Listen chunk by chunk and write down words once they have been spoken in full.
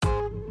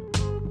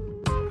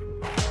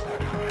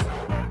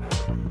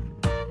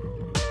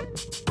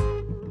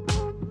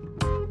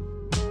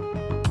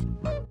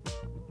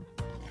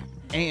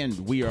And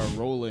we are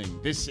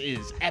rolling. This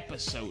is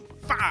episode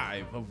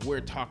 5 of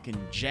We're Talking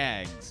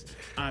Jags.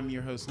 I'm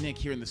your host, Nick,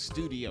 here in the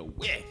studio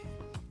with...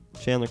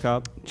 Chandler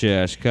Cobb.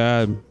 Josh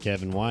Cobb.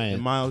 Kevin Wyatt.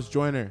 And Miles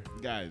Joyner.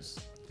 Guys,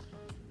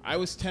 I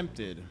was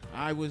tempted.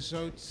 I was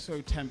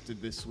so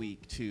tempted this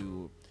week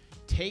to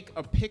take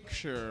a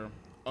picture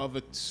of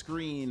a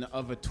screen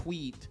of a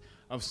tweet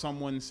of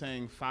someone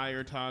saying,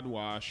 fire Todd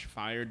Wash,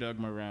 fire Doug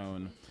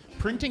Marrone,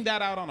 printing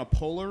that out on a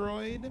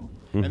Polaroid,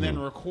 and then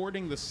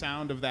recording the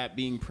sound of that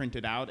being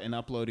printed out and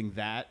uploading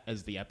that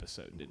as the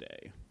episode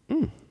today.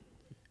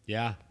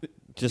 Yeah.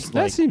 Just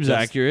That seems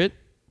accurate.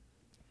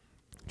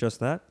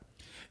 Just that?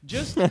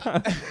 Just,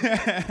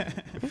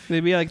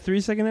 Maybe like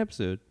 3-second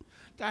episode.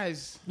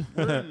 guys,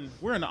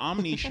 we're in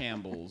omni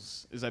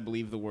shambles, is I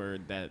believe the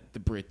word that the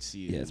Brits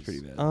use. Yeah, it's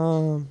pretty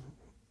bad.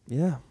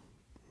 Yeah.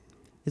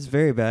 It's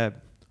very bad.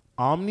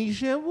 Omni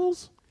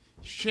shambles?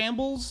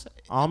 Shambles?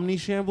 Omni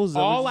shambles?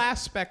 All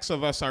aspects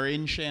of us are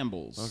in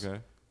shambles. Okay.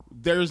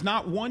 There's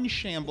not one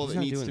shamble He's that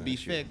not needs doing to be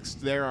that shit.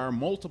 fixed. There are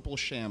multiple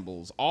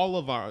shambles.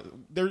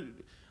 They're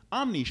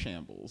omni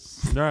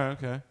shambles. All right,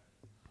 okay.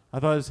 I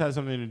thought this had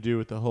something to do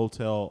with the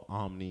Hotel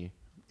Omni.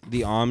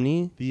 The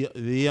Omni?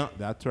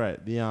 That's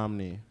right, the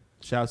Omni.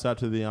 Shouts out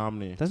to the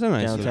Omni. That's a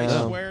nice Downtown. I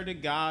hotel. swear to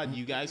God,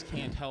 you guys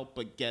can't help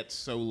but get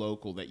so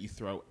local that you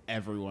throw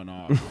everyone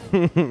off.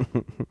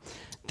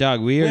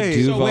 Dog, we are Wait,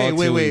 Duval so wait, till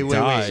wait, we wait,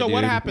 die, wait. So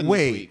what dude. happened this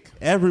Wait, week?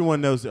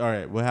 everyone knows. All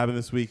right, what happened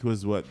this week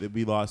was what? That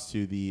we lost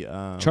to the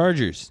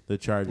Chargers. The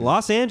Chargers.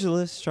 Los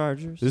Angeles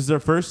Chargers. This is our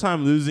first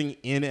time losing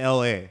in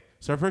LA.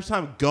 It's our first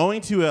time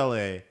going to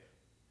LA,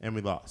 and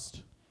we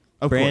lost.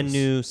 Of Brand course.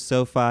 new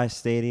SoFi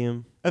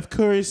Stadium. Of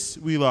course,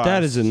 we lost.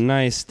 That is a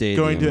nice stadium.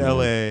 going to man.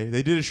 LA.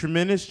 They did a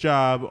tremendous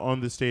job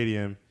on the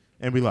stadium,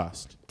 and we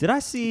lost. Did I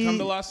see? Come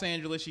to Los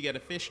Angeles, you get a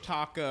fish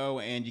taco,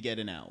 and you get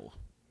an L.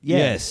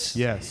 Yes.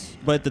 Yes.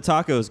 But the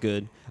taco is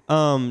good.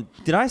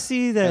 Did I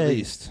see that At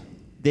least.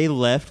 they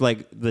left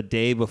like the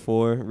day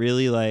before?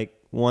 Really, like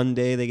one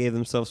day they gave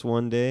themselves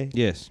one day.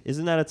 Yes.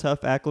 Isn't that a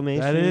tough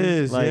acclimation? That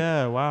is. like,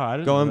 Yeah. Wow. I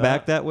didn't Going know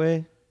back that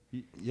way.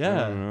 I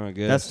Yeah. don't know, I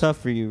guess. That's tough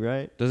for you,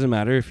 right? Doesn't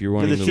matter if you're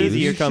wanting Because to it's lose.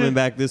 easier You coming should-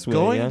 back this way.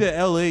 Going yeah? to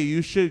LA,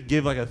 you should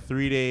give like a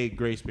 3-day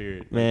grace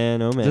period.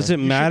 Man, oh man. Does it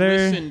You should matter?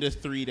 listen to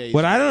 3 days.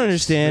 What I don't grace.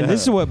 understand,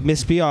 this is Yeah. what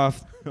missed me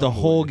off the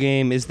whole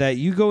game, is that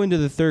you go into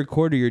the third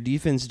quarter, your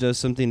defense does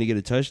something to get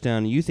a touchdown,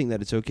 and you think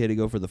that it's okay to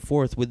go for the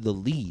fourth with the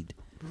lead.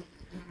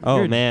 Oh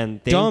You're a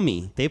man,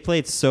 dummy. They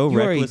played so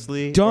You're a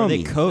recklessly. Or dummy.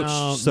 they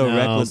coached No.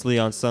 recklessly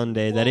on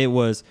Sunday that it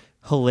was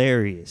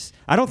hilarious.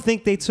 I don't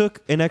think they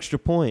took an extra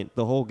point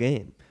the whole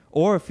game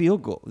or a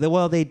field goal.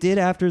 Well, they did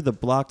after the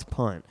blocked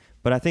punt,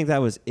 but I think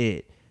that was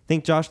it. I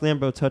think Josh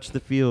Lambo touched the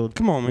field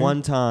Come on, man.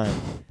 one time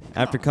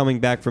after coming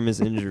back from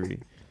his injury.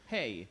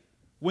 Hey,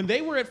 when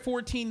they were at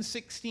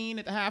 14-16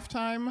 at the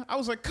halftime, I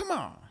was like, come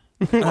on.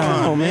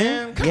 Oh,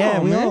 man. Come yeah,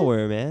 on, we man. all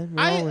were, man.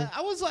 We all were.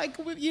 I was like,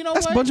 you know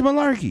That's a what? bunch of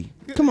malarkey.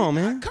 Come on,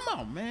 man. Come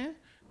on, man.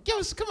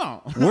 Come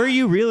on. Were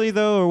you really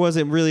though, or was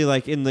it really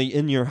like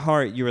in your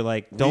heart you were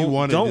like,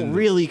 wanted don't them to-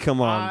 really come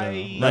on though,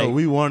 I- No, like,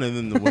 we wanted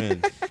them to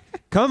win.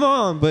 come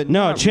on, but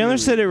No, not Chandler really.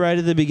 said it right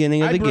at the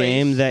beginning of I the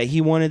game braced. that he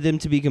wanted them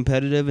to be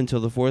competitive until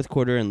the fourth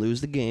quarter and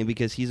lose the game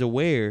because he's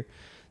aware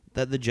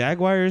that the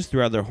Jaguars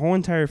throughout their whole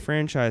entire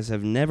franchise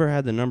have never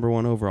had the number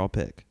 1 overall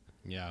pick.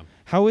 Yeah.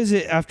 How is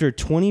it after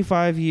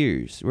 25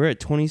 years? We're at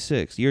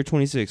 26, year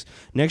 26.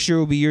 Next year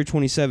will be year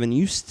 27.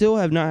 You still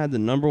have not had the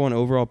number 1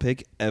 overall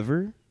pick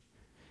ever?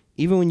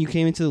 Even when you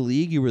came into the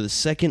league, you were the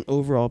 2nd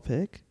overall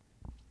pick?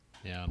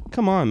 Yeah.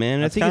 Come on, man.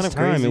 That's I think it's kinda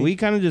time, crazy. and we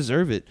kind of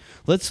deserve it.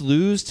 Let's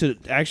lose to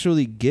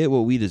actually get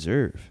what we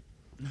deserve.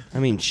 I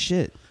mean,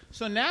 shit.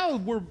 So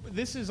now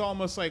this is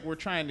almost like we're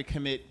trying to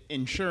commit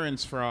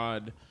insurance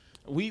fraud.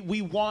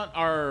 We want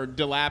our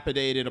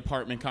dilapidated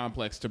apartment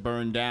complex to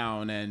burn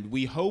down, and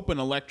we hope an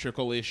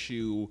electrical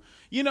issue.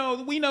 You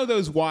know, we know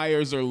those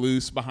wires are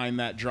loose behind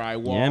that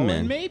drywall, Yeah, man.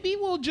 and maybe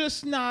we'll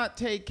just not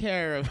take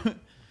care of.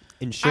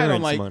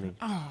 insurance money.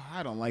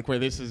 I don't like where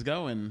this is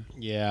going.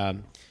 Yeah.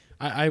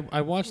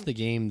 I watched the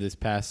game this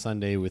past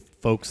Sunday with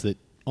folks that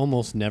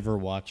almost never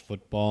watch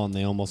football, and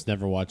they almost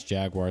never watch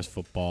Jaguars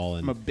football.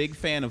 I'm And a big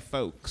fan of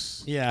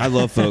folks. yeah, I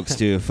love folks,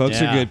 too.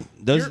 Folks Yeah. are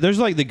good. There's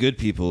like the good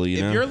people, you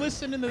If know? you're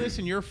listening to this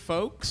and you're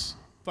folks,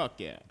 fuck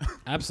yeah.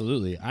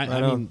 Absolutely. I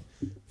Right on. mean,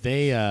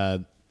 they,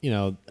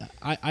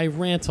 I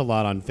rant a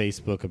lot on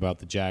Facebook about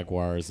the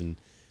Jaguars, and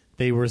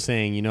they were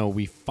saying,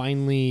 we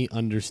finally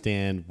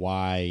understand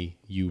why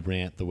you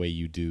rant the way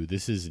you do.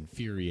 This is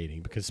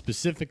infuriating because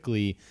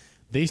specifically,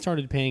 they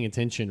started paying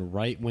attention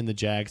right when the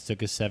Jags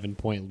took a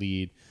 7-point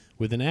lead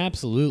with an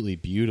absolutely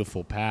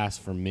beautiful pass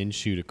from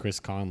Minshew to Chris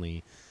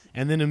Conley,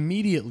 and then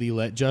immediately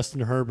let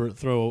Justin Herbert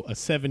throw a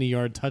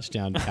 70-yard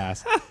touchdown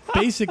pass,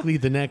 basically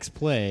the next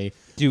play,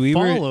 Dude, we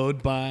were-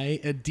 followed by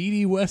a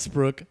D.D.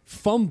 Westbrook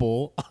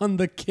fumble on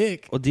the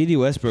kick. Well, D.D.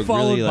 Westbrook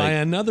Followed really by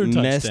another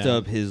messed touchdown.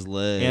 up his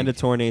leg. And a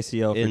torn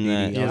ACL for In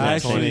that- DD. Yeah, on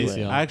that's that torn same ACL.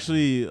 play. I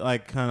actually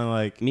like kind of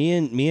like me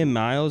and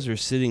Miles were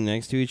sitting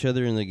next to each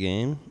other in the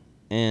game,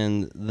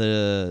 and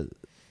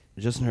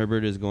Justin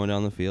Herbert is going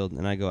down the field,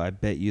 and I go, I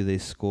bet you they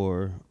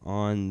score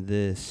on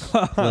this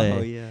play.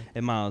 Oh, yeah.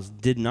 And Miles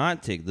did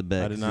not take the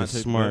bet. I did 'cause not he's a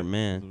take smart the bet.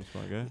 man. He's a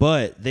smart guy.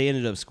 But they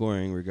ended up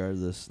scoring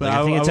regardless. But Like,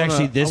 I think it's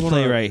actually this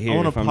play right here. I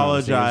want if to I'm not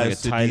mistaken. It apologize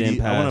was to like a tight end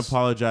DD. I want pass. to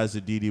apologize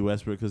to DD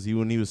Westbrook because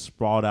when he was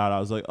sprawled out, I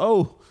was like,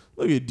 oh,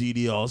 look at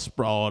DD all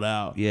sprawled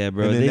out. Yeah,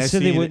 bro. And then They next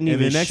said they thing- wouldn't and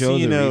even the next show thing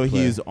you the know, replay.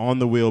 he's on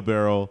the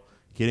wheelbarrow,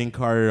 getting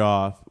carted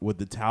off with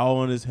the towel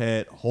on his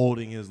head,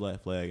 holding his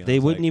left leg. And They I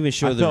was wouldn't like, even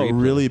show I the felt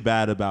replay. really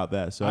bad about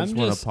that, so I just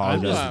want to I'm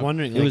apologize. just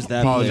wondering. It was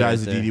that play Apologize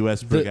right to there. DD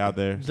Westbrook out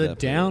there. The That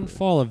play.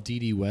 downfall of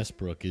DD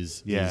Westbrook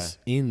is Yeah.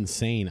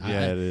 insane.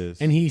 Yeah, it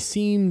is. And he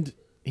seems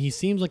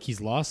like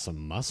he's lost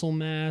some muscle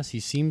mass. He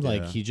seemed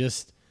like Yeah. he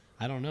just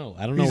I don't know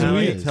He's what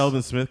like it a is.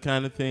 Telvin Smith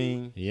kind of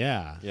thing.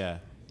 Yeah. Yeah.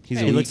 He's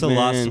He weak looks a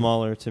lot man.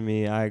 smaller to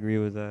me. I agree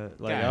with that.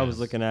 Like I was Guys.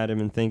 looking at him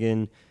and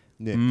thinking,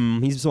 Nick.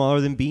 he's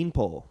smaller than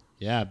Beanpole.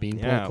 Yeah,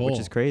 Beanpole Yeah, Cole. which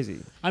is crazy.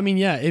 I mean,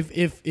 yeah,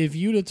 if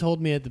you'd have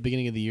told me at the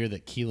beginning of the year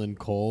that Keelan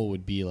Cole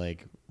would be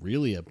like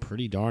really a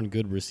pretty darn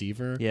good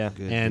receiver, Yeah.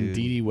 Good and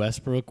dude. DD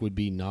Westbrook would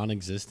be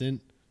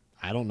non-existent,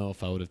 I don't know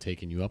if I would have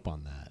taken you up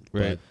on that.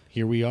 Right. But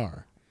here we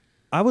are.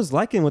 I was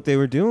liking what they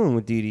were doing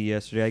with DD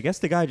yesterday. I guess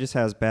the guy just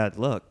has bad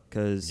luck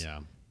because Yeah.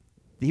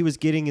 he was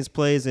getting his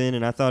plays in,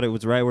 and I thought it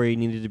was right where he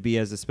needed to be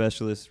as a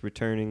specialist,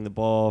 returning the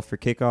ball for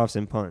kickoffs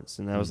and punts.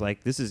 And I was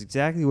like, this is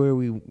exactly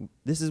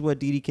this is what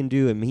DD can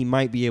do, and he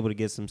might be able to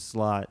get some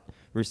slot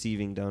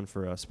receiving done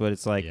for us. But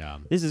it's like, Yeah.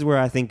 this is where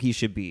I think he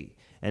should be.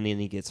 And then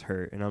he gets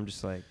hurt, and I'm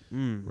just like,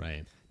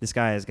 Right. this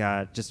guy has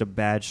got just a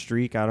bad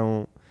streak. I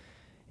don't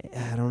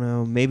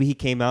know. Maybe he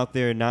came out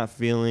there not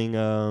feeling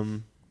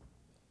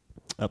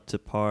up to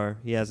par.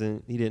 He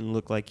didn't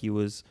look like he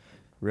was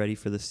ready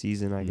for the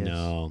season, I guess.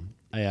 No.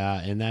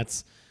 Yeah, and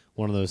that's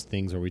one of those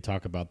things where we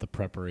talk about the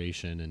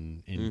preparation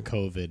and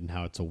COVID and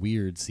how it's a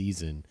weird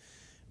season.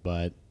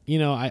 But,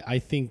 I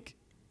think,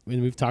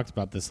 and we've talked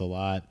about this a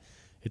lot,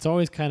 it's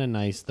always kind of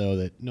nice, though,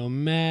 that no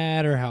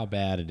matter how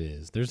bad it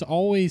is, there's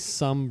always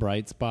some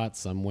bright spot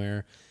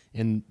somewhere.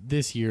 And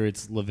this year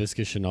it's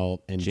Laviska Shenault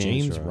and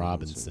James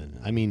Robinson.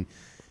 I mean,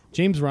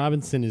 James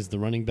Robinson is the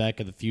running back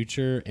of the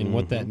future, and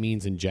what that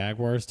means in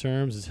Jaguars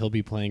terms is he'll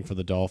be playing for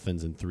the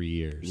Dolphins in 3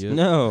 years. Yep.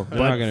 No. They're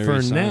not But gonna for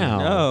re-sign him. now,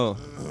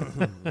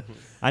 No.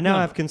 I now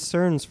have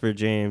concerns for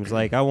James.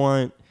 Like,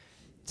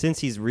 since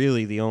he's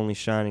really the only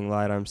shining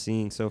light I'm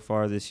seeing so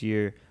far this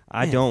year,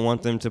 I don't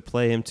want them to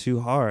play him too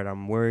hard.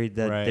 I'm worried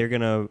that Right. they're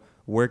going to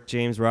work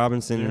James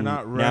Robinson. They're and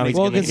not now running- he's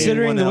Well, gonna get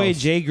considering the anyone way else.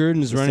 Jay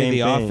Gruden's The running same the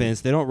thing.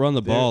 offense, they don't run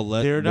the ball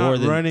they're more not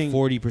than running-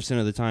 40%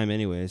 of the time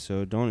anyway,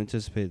 so don't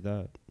anticipate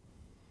that.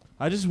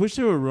 I just wish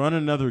they would run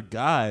another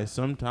guy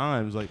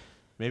sometimes, like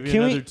maybe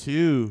Can we- another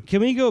two. Can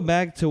we go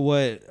back to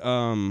what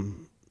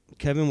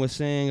Kevin was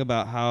saying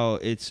about how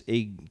it's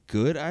a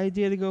good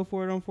idea to go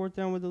for it on fourth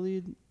down with the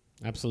lead?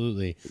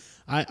 Absolutely.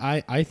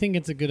 I think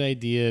it's a good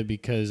idea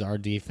because our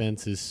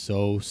defense is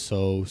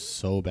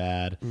so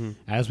bad.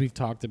 As we've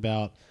talked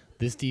about,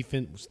 this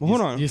defense. Well,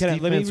 hold on. this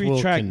Let me defense will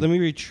retract. con- Let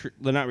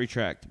me not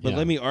retract, but Yeah.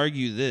 let me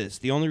argue this.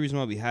 The only reason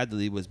why we had the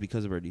lead was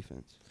because of our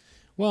defense.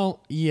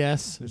 Well,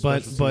 yes, There's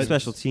but special but teams.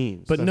 special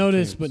teams. but special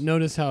notice teams. but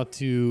notice how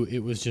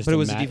it was just But it a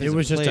was a it defensive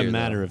was just a player,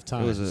 matter though. of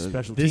time. It was a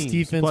Special This teams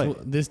defense play.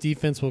 this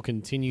defense will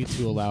continue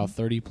to allow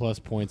 30 plus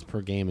points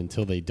per game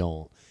until they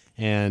don't.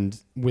 And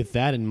with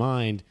that in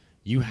mind,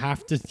 you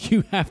have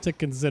to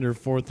consider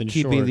fourth and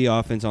Keeping short. the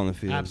offense on the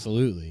field.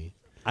 Absolutely.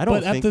 I don't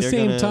But at think the they're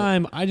same gonna-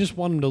 time, I just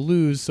want them to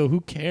lose, so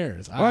who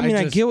cares? Well, I mean,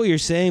 I just- get what you're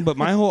saying, but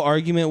my whole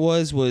argument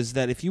was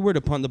that if you were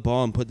to punt the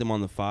ball and put them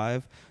on the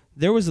 5,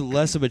 there was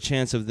less of a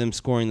chance of them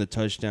scoring the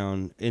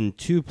touchdown in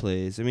 2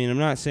 plays. I mean, I'm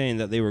not saying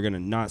that they were going to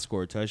not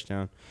score a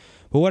touchdown,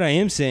 but what I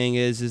am saying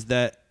is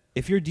that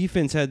if your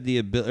defense had the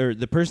ability, or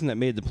the person that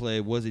made the play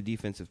was a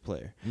defensive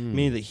player,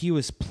 meaning that he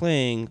was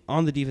playing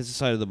on the defensive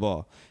side of the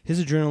ball,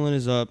 his adrenaline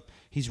is up.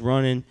 He's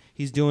running.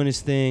 He's doing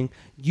his thing.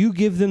 You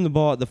give them the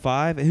ball at the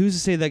 5, and who's to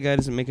say that guy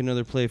doesn't make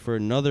another play for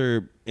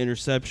another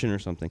interception or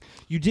something?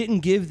 You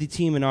didn't give the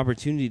team an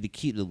opportunity to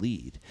keep the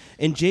lead.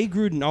 And Jay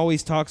Gruden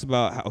always talks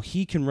about how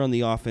he can run the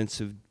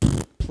offensive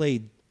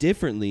play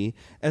differently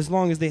as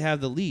long as they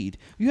have the lead.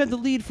 You had the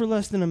lead for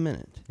less than a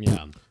minute.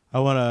 Yeah. I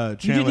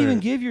want to You didn't even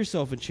give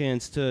yourself a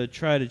chance to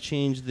try to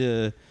change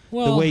the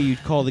Well- way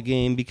you'd call the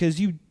game because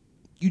you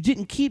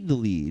didn't keep the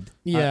lead.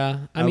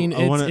 Yeah, I I mean,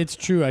 wanna- it's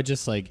true. I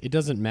just like it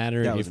doesn't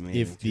matter That was if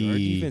amazing, if too. Our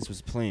the defense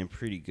was playing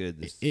pretty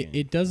good this game.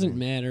 it doesn't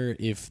matter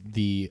if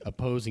the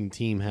opposing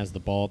team has the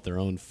ball at their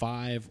own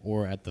 5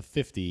 or at the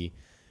 50.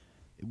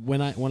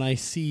 When I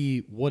see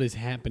what is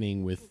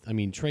happening with, I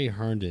mean, Trey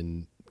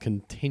Herndon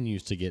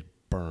continues to get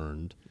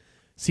burned.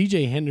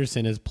 CJ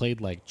Henderson has played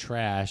like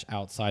trash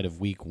outside of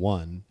week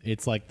 1.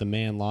 It's like the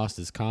man lost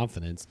his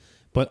confidence.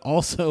 But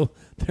also,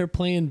 they're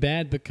playing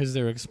bad because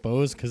they're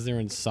exposed because they're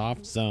in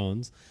soft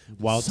zones.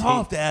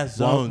 Soft-ass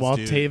zones, While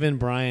dude. Taven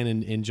Bryan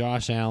and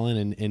Josh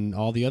Allen and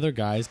all the other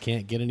guys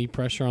can't get any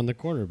pressure on the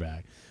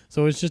quarterback.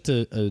 So it's just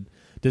a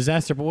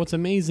disaster. But what's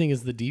amazing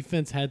is the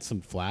defense had some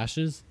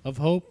flashes of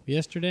hope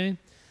yesterday,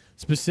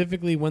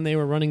 specifically when they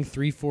were running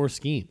 3-4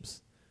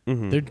 schemes.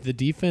 The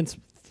defense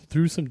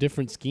threw some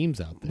different schemes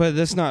out there. But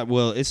that's not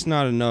it's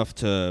not enough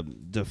to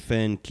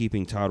defend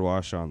keeping Todd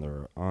Wash on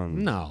the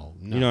no,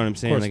 You know what I'm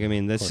saying? Like, I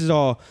mean,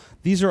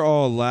 these are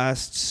all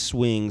last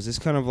swings. It's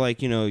kind of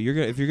like,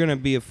 if you're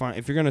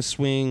gonna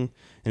swing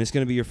and it's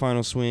gonna be your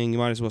final swing, you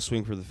might as well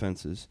swing for the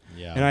fences.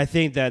 Yeah. And I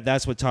think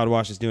that's what Todd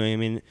Wash is doing. I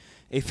mean,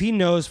 if he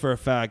knows for a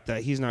fact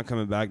that he's not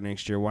coming back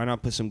next year, why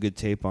not put some good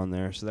tape on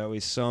there so that way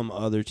some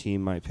other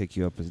team might pick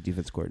you up as a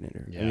defense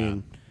coordinator? Yeah.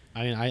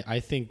 I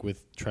think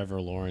with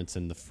Trevor Lawrence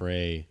in the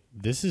fray,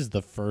 this is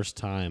the first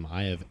time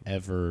I have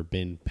ever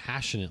been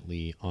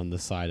passionately on the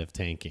side of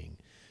tanking.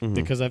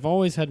 Because I've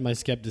always had my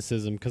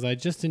skepticism because I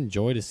just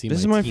enjoy to see This my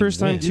is my team first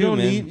time win. too,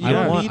 man.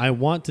 I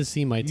want to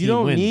see my team You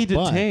don't win. need to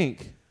but-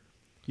 tank.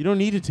 You don't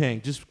need to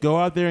tank. Just go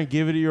out there and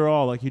give it your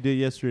all like you did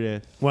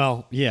yesterday.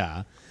 Well,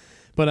 yeah.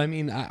 But I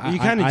mean, You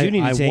kind of do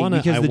need to tank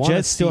because the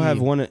Jets still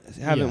haven't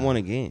won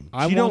a game.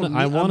 I You don't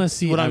want to need-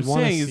 see. What I I'm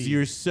wanna saying is see-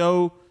 you're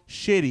so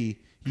shitty,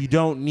 you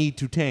don't need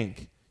to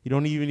tank. You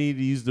don't even need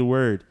to use the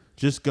word.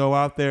 Just go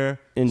out there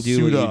And do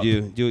suit what up.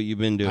 you do. Do what you've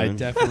been doing. I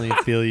definitely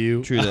feel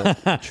you. True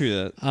that.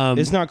 True that.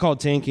 It's not called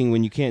tanking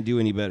when you can't do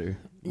any better.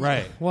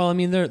 Right. Well, I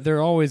mean,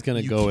 they're always going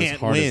to You go as can't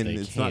hard win. as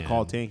they It's can. not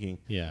called tanking.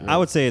 Yeah. I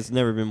would say it's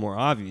never been more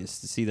obvious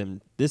to see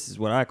them. This is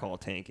what I call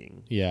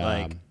tanking. Yeah.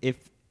 Like, if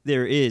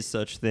there is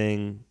such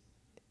thing,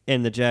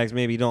 and the Jags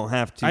maybe don't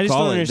have to I just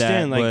call don't it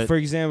understand. that, Like, but for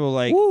example,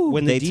 like Woo,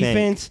 when the they tank.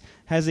 defense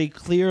has a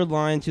clear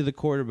line to the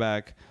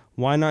quarterback,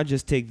 why not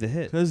just take the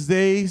hit? Because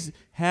they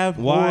have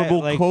Why, horrible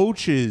like-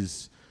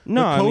 coaches.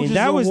 No, The I mean coaches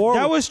that are was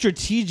horrible.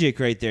 strategic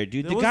right there,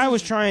 dude. The guy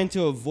was trying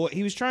to avoid.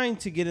 He was trying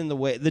to get in the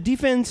way. The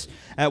defense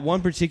at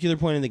one particular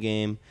point in the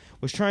game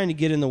was trying to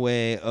get in the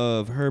way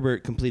of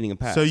Herbert completing a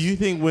pass. So you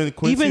think when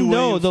Quincy even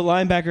though Williams, the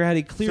linebacker had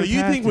a clear so you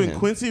path think to when him.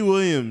 Quincy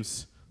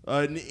Williams,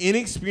 an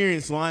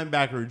inexperienced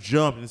linebacker,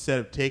 jumped instead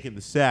of taking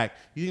the sack,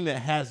 you think that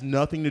has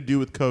nothing to do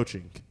with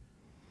coaching?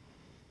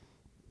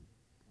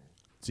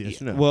 It's a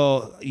yes or no?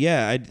 Well,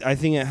 yeah, I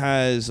think it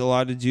has a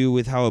lot to do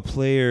with how a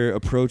player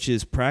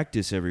approaches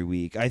practice every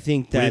week. I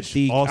think that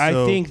Which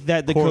also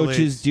the correlates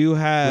coaches do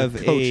have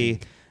with a. coaching.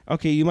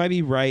 Okay, you might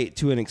be right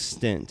to an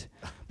extent,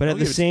 but Don't at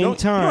the give it- same don't-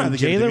 you don't have time, to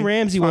give it to Jalen me.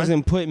 Ramsey It's fine.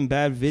 wasn't putting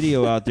bad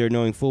video out there,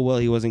 knowing full well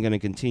he wasn't going to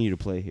continue to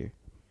play here.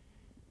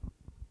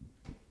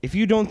 If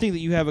you don't think that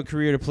you have a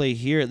career to play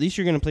here, at least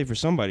you're going to play for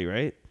somebody,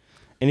 right?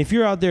 And if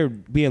you're out there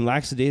being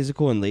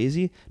lackadaisical and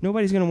lazy,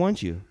 nobody's going to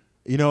want you.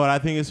 You know what I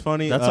think is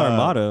funny? That's our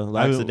motto,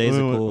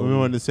 lackadaisical. We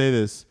wanted to say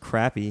this.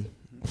 crappy.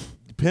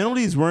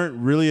 Penalties weren't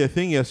really a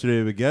thing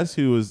yesterday, but guess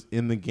who was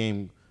in the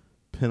game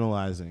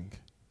penalizing?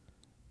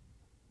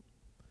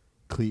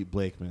 Cleet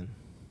Blakeman.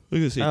 Look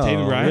at this, Oh,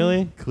 David Ryan.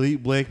 really?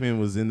 Cleet Blakeman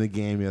was in the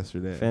game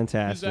yesterday.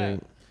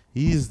 Fantastic.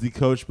 He's the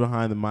coach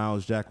behind the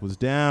Miles Jack was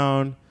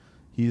down.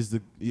 He's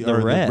the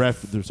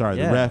ref. The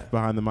Yeah. ref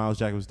behind the Miles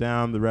Jack was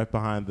down. The ref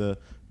behind the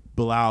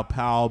Bilal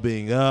Powell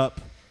being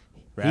up.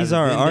 He's rather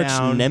our than arch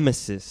down.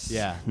 nemesis.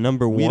 Yeah,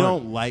 Number one. We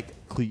don't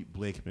like Cleet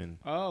Blakeman.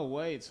 Oh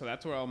wait, so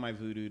that's where all my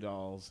voodoo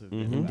dolls have been.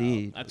 Mhm. about.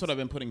 Indeed. That's what I've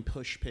been putting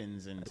push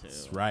pins into.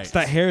 That's right. It's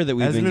that hair that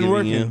we've Hasn't been been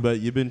giving working, you. but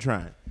you've been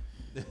trying.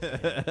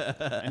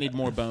 I need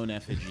more bone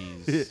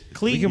effigies.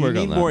 We can you work on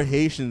need that. more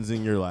Haitians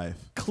in your life.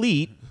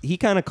 Cleat, he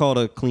kind of called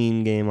a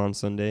clean game on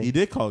Sunday. He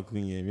did call it a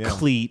clean game, yeah.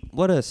 Cleat,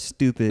 what a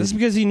stupid. That's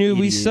because he knew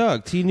we idiot.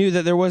 sucked. He knew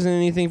that there wasn't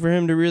anything for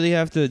him to really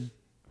have to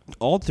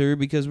alter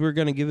because we are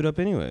going to give it up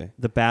anyway.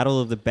 The battle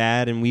of the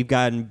bad, and we've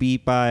gotten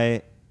beat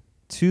by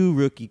 2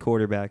 rookie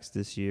quarterbacks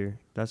this year.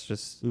 That's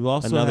just We've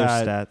also another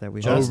had stat that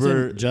we Justin- have.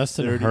 over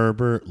Justin 30.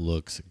 Herbert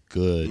looks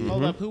good.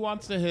 Hold up, who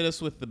wants to hit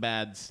us with the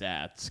bad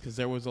stats? Because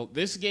there was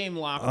this game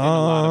locked in a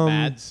lot of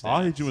bad stats.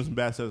 I'll hit you with some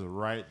bad stats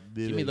right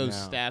Give me those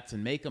stats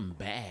and make them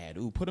bad.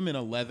 Ooh, put them in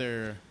a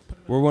leather.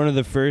 We're one of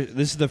the first.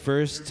 This is the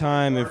first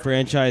time in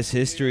franchise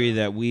history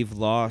that we've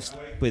lost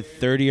with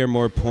 30 or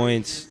more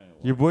points.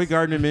 Your boy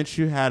Gardner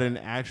Minshew had an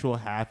actual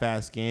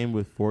half-ass game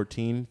with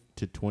 14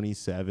 to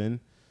 27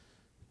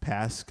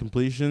 pass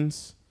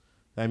completions.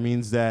 That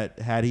means that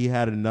had he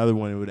had another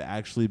one, it would have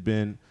actually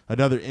been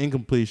another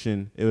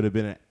incompletion. It would have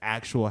been an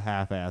actual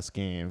half-ass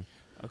game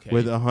Okay.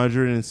 with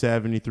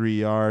 173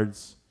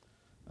 yards.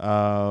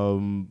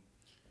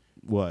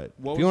 What?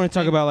 What If you was want to the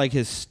talk thing? about like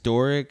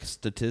historic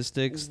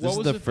statistics, What this is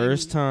was the the thing-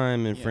 first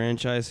time in Yeah.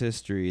 franchise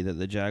history that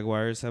the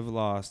Jaguars have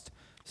lost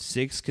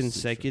 6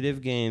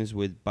 consecutive games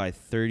with by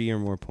 30 or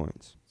more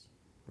points.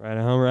 Right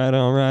on, right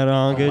on, right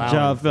on. Good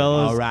job,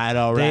 fellas. All right,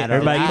 Everybody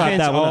the caught defense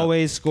that one up.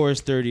 always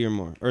scores 30 or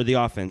more, or the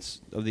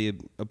offense of the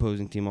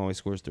opposing team always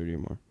scores 30 or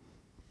more.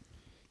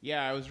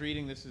 Yeah, I was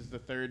reading this is the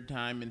third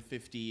time in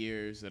 50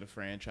 years that a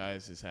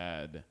franchise has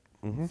had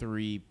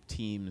 3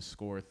 teams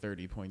score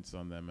 30 points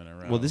on them in a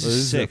row. Well, this So is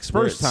this 6. is the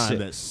first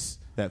time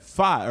that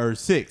 5 or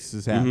 6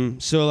 has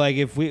happened. So like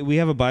if we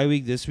have a bye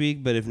week this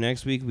week, but if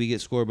next week we get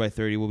scored by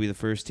 30, we'll be the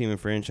first team in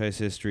franchise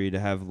history to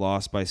have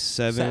lost by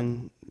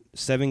 7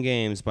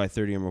 games by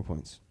 30 or more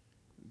points.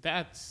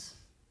 That's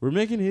We're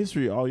making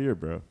history all year,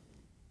 bro.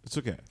 It's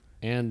okay.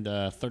 And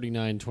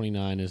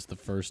 39-29 is the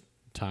first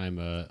time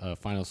a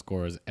final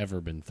score has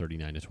ever been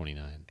 39-29.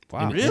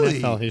 Wow. in Really?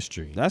 NFL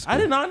history. That's cool. I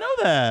did not know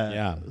that.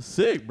 Yeah.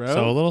 Sick, bro.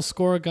 So a little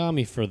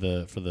scoreagami for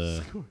the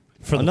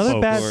Another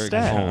folks bad at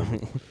stat.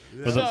 home.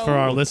 For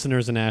our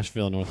listeners in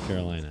Asheville, North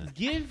Carolina.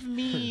 Give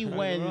me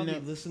when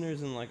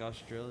listeners in like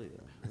Australia.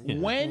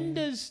 when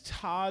does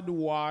Todd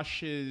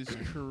Wash's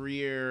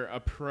career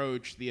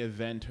approach the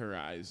event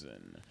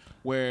horizon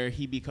where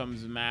he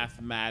becomes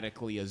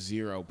mathematically a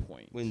 0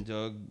 point? When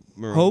Doug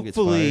Marone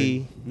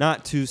Hopefully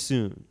not too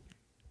soon.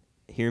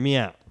 Hear me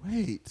out.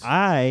 Wait.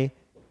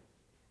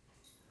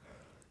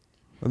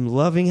 I'm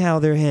loving how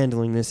they're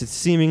handling this. It's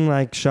seeming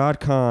like Shad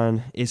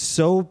Khan is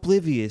so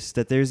oblivious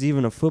that there's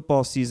even a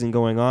football season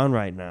going on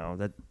right now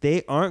that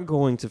they aren't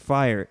going to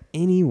fire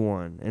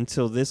anyone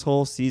until this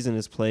whole season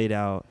is played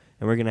out,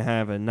 and we're going to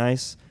have a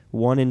nice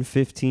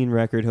 1-15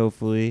 record,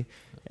 hopefully,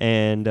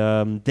 and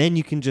then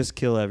you can just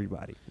kill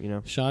everybody, you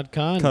know? Shad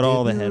Khan Cut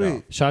all the wait, head wait.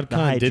 off. Shad The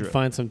Khan did Hydra.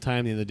 find some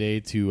time the other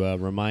day to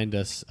remind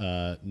us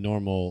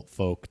normal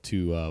folk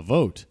to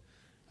vote,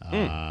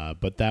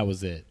 but that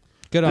was it.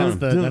 Good on him.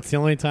 That's the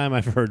only time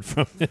I've heard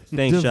from him.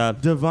 Thanks, Shad.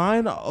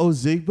 Divine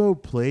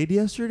Ozigbo played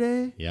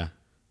yesterday? Yeah.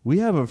 We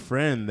have a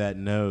friend that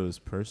knows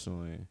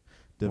personally.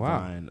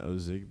 Divine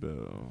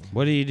Ozigbo.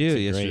 What did he do It's a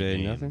great yesterday?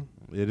 name. Nothing.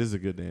 It is a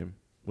good name.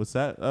 What's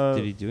that?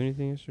 Did he do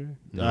anything yesterday?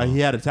 He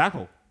had a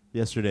tackle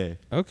yesterday.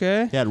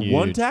 Okay. He had Huge.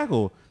 one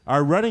tackle.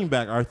 Our running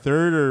back, our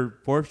third or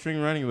fourth string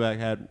running back,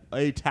 had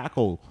a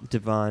tackle.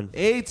 Devon.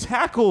 A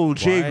tackle,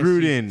 Jay Why is he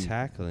Gruden.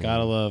 tackling.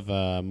 Gotta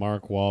love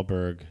Mark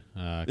Wahlberg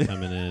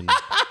coming in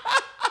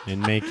and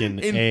making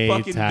In a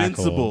fucking tackle.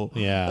 Invincible.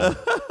 Yeah.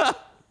 Yeah,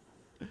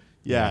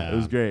 Yeah. it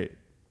was great. It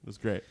was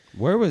great.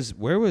 Where was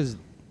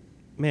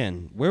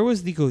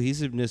the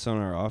cohesiveness on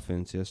our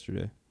offense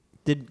yesterday?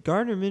 Did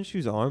Gardner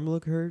Minshew's arm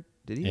look hurt?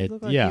 Did he It-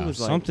 look like yeah, he was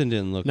like... Something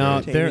didn't look No,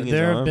 right. Retaining there his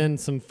there have arm. been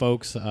some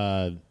folks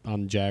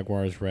on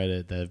Jaguars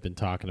Reddit that have been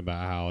talking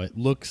about how it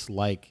looks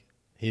like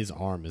his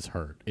arm is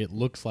hurt. It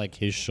looks like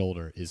his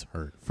shoulder is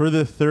hurt. For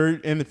the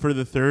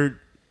third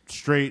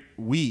straight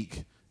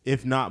week,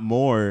 if not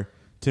more,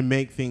 to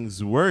make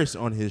things worse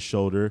on his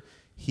shoulder,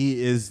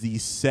 he is the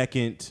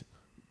second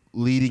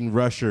leading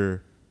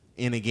rusher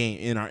in a game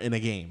in our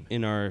game.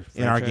 in our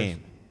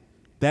Game.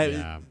 That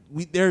Yeah.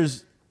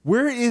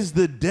 where is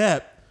the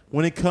depth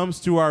when it comes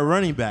to our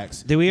running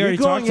backs? Did we You're already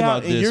going talked out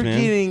about and this, you're man?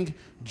 getting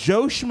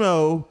Joe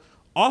Schmo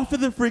off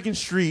of the freaking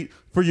street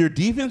for your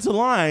defensive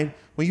line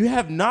when you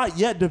have not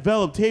yet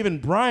developed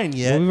Taven Bryan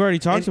yet. Well, we've already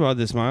talked And- about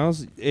this,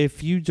 Miles.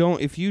 If you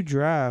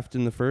draft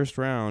in the first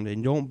round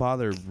and don't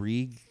bother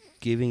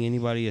giving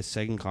anybody a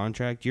second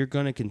contract, you're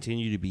gonna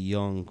continue to be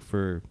young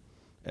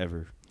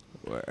forever.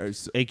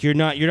 Like you're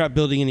not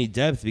building any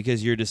depth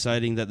because you're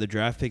deciding that the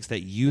draft picks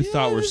that you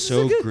thought were this is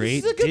so a good-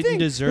 great this is a good didn't thing.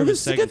 deserve No, a this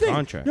is good second thing.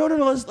 contract. No,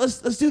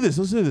 let's do this.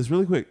 Let's do this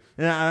really quick.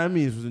 And I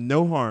mean, it was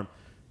no harm.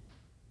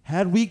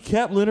 Had we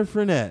kept Leonard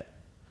Fournette,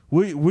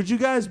 would you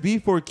guys be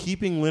for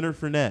keeping Leonard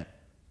Fournette?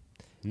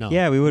 No.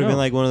 Yeah, we would have No. been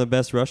like one of the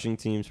best rushing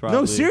teams, probably.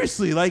 No,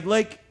 seriously, like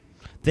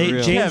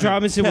real. James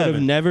Robinson would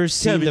have never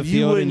seen Kevin, the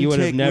field, and you would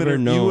have take never Leonard,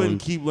 You known.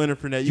 wouldn't keep Leonard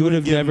Fournette. You would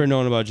have wouldn't give never him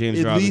known about James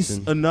at Robinson.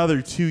 least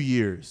another 2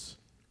 years.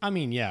 I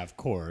mean, yeah, of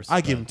course.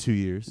 I give but him 2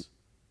 years.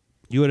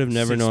 You would have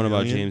never 6 known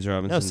about million. James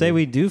Robinson. No, say dude.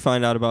 we do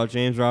find out about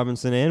James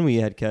Robinson and we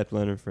had kept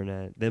Leonard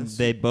Fournette.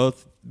 They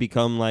both probably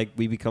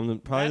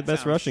That the best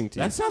sounds- rushing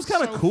team. That sounds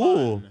kind of so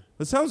cool. fun.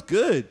 That sounds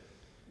good.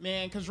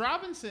 Man, because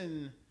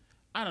Robinson,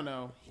 I don't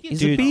know.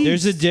 He's a Dude, beast.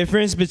 there's a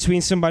difference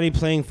between somebody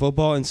playing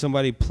football and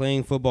somebody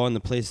playing football in the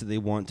place that they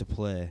want to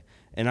play.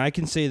 And I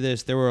can say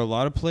this, there were a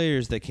lot of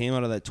players that came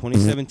out of that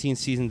 2017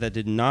 season that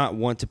did not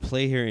want to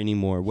play here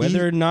anymore.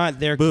 Whether or not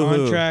their Boo-hoo.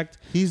 contract,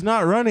 He's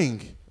not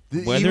running.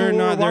 whether or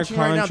not their watching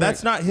contract, right now,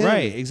 that's not him.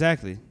 Right,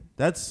 exactly.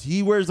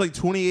 He wears like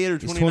 28 or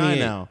He's 29 28.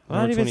 now. I'm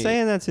not even 28.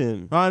 saying that to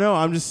him. I know.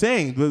 I'm just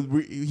saying,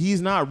 but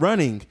he's not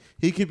running.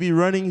 He could be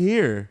running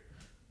here.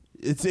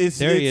 It's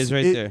There he is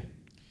right there.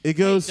 It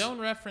goes. Don't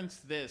reference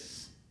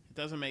this. It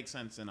doesn't make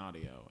sense in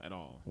audio at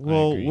all.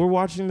 Well, agree. we're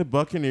watching the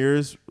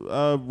Buccaneers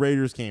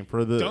Raiders game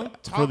for the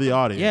Don't talk for the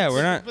about- audience. Yeah,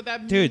 we're not. But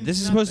that Dude, means this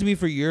is supposed to be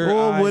for your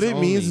Well, eyes what it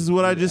only, means is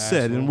what I you just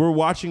said, and asshole. we're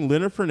watching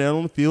Leonard Fournette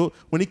on the field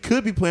when he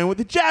could be playing with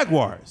the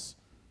Jaguars.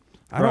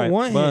 I don't Right,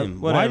 want but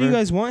him. Why do you whatever.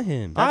 guys want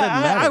him? That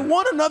doesn't matter. I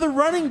want another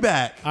running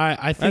back.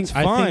 I think That's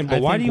fine,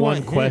 but why do you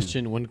one want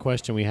him? One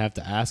question we have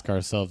to ask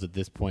ourselves at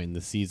this point in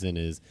the season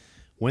is,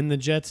 when the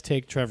Jets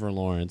take Trevor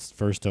Lawrence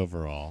first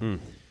overall,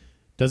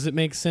 does it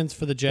make sense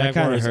for the kinda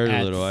Jaguars hurt a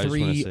at little, I just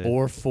wanna 3 say.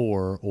 or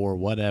 4 or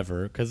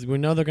whatever? Because we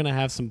know they're going to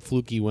have some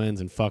fluky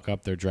wins and fuck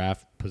up their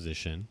draft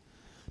position.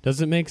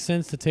 Does it make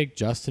sense to take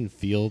Justin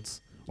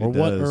Fields? Or It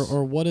what? does.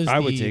 Or what is? I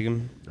would take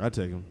him. I'd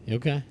take him.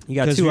 Okay. You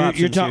got Because two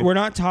options here. we're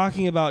not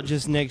talking about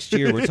just next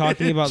year. We're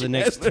talking about the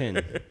next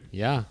 10.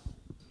 Yeah.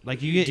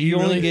 Like you get, Do you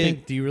only really get.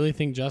 think? Do you really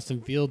think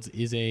Justin Fields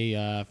is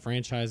a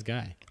franchise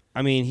guy?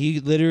 I mean, he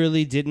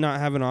literally did not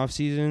have an off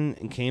season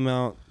and came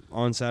out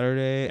on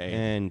Saturday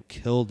and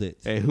killed it.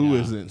 Hey, who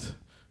Yeah. isn't?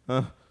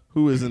 Huh?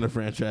 Who isn't a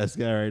franchise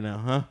guy right now,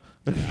 huh?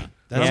 That's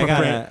Yeah, I a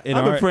gotta- fran- in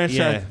I'm a our- franchise.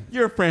 yeah.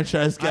 You're a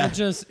franchise guy. It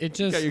just you got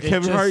your it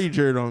Kevin just- Hart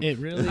shirt on. It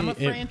really, I'm a it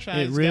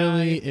franchise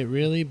really, guy. it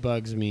really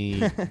bugs me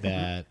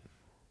that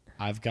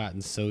I've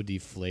gotten so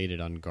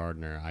deflated on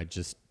Gardner.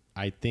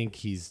 I think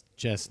he's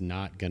just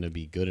not gonna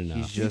be good enough.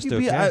 He's He just could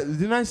be- okay.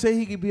 didn't I say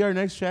he could be our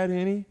next Chad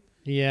Henne?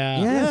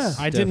 yeah, Yes,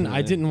 I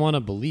definitely. didn't want to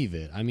believe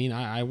it. I mean,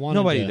 I wanted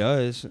Nobody to,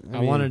 does. I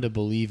mean, wanted to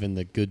believe in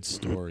the good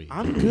story.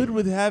 I'm good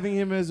with having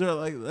him as our,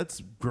 like,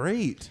 that's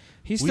great.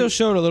 He still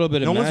showed a little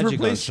bit of No one's magic on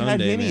replaced Chad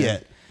Sunday, Henne man.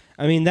 yet.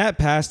 I mean, that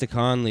pass to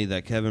Conley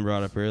that Kevin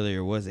brought up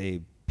earlier was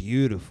a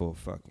beautiful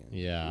fucking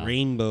Yeah.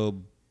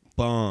 rainbow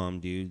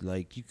bomb, dude.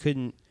 Like you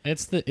couldn't.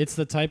 It's the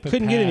type of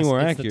Couldn't pass, get any more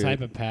it's accurate. the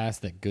type of pass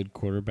that good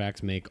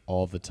quarterbacks make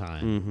all the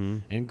time. Mm-hmm.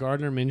 And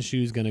Gardner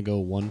Minshew is going to go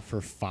 1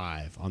 for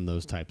 5 on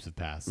those types of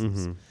passes.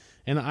 Mm-hmm.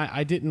 And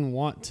I didn't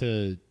want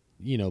to,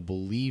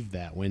 believe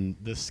that when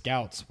the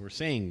scouts were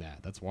saying that.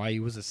 That's why he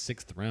was a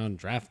 6th round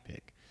draft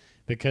pick.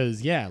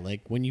 Because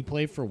like when you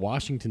play for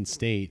Washington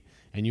State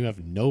and you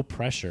have no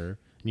pressure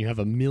and you have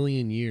a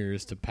million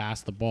years to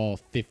pass the ball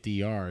 50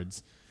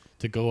 yards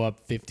to go up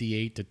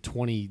 58 to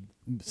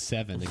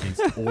 27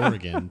 against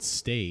Oregon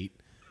State.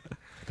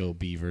 Go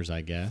Beavers,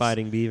 I guess.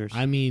 Fighting Beavers.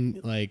 I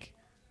mean, like,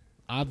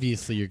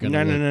 obviously you're going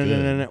No, to no, look no,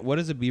 good. no, no, no. What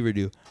does a beaver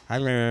do?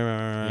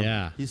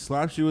 Yeah. He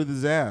slaps you with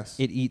his ass.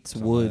 It eats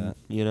Something wood,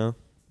 like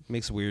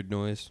Makes a weird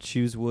noise.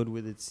 chews wood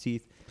with its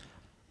teeth.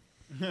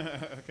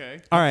 Okay.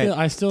 All right.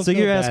 I still so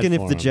feel you're bad asking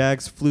if for the him.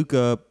 Jags fluke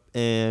up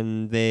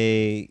and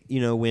they,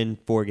 win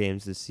 4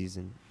 games this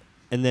season,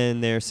 and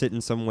then they're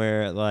sitting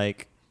somewhere at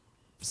like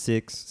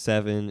 6,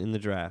 7 in the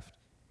draft.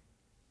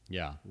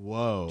 Yeah.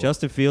 Whoa.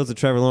 Justin Fields and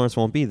Trevor Lawrence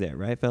won't be there,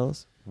 right,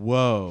 fellas?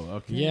 Whoa.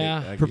 Okay.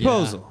 Yeah. I-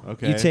 Proposal. Yeah.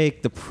 Okay. You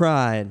take the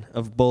pride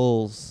of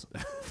Bulls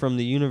from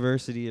the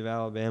University of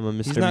Alabama,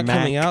 Mr. He's not Mac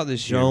coming out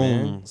this year,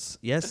 man. Jones.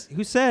 Yes.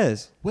 Who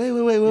says? Wait.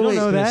 don't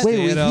know that? Wait,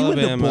 Stay he at went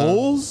to Alabama.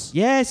 Bulls?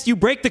 Yes. You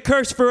break the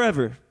curse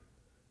forever. He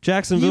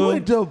Jacksonville.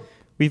 went to.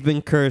 We've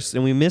been cursed,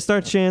 and we missed our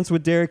chance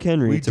with Derrick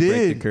Henry We to break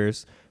the did.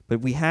 curse.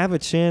 But we have a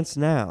chance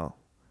now.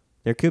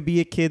 There could be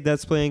a kid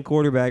that's playing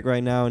quarterback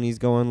right now, and he's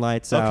going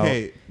lights out.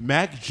 Okay,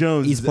 Mac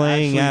Jones. He's is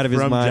playing actually out of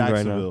his from mind right now.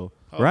 Jacksonville.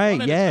 Oh, Right,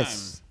 one at a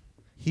yes.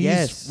 He's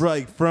Yes.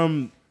 like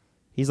from.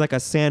 He's like a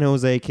San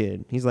Jose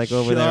kid. He's like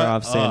over there Shut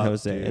off San up,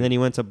 Jose. dude. And then he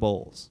went to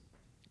Bulls.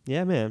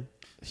 Yeah, man.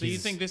 So you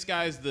think this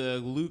guy's the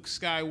Luke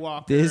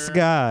Skywalker This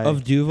guy Of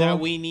that Duval?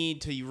 we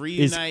need to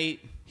reunite?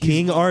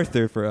 King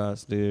Arthur for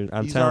us, dude.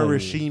 I'm He's our telling you.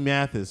 Rasheem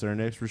Mathis, our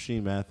next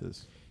Rasheem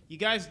Mathis. You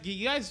guys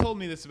told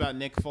me this about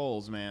Nick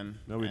Foles, man.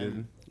 No, we And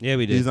didn't. Yeah,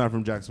 we did. He's not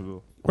from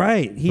Jacksonville.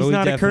 Right. He's But we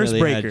not a curse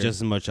definitely had breaker.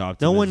 just as much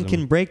optimism. No one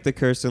can break the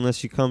curse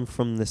unless you come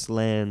from this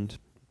land.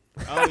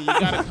 Oh, you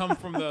gotta come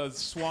from the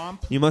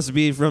swamp. You must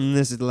be from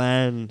this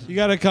land. You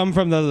got to come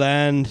from the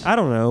land. I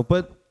don't know,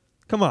 but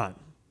come on.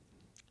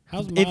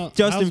 If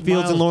Justin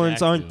Fields and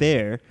Lawrence aren't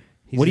there,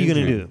 He's what are you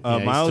going to injured. do? Yeah,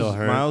 he's still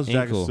hurt. Miles Jack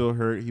is Ankle. still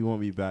hurt. He won't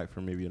be back for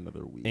maybe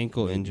another week.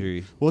 Ankle maybe.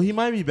 injury. Well, he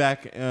might be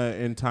back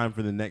in time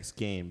for the next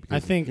game. because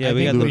I think Yeah, I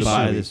we think got the we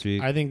bye should, this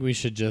week. I think we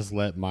should just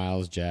let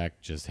Miles Jack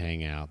just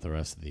hang out the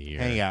rest of the year.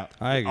 hang out.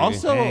 I agree.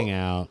 Also, Hang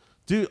out.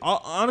 dude,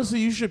 honestly,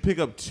 you should pick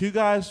up 2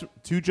 guys,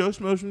 2 Joe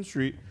Schmoes from the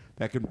street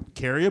that could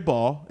carry a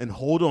ball and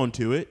hold on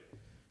to it,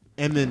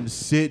 and then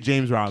sit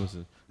James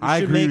Robinson. I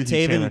should agree make with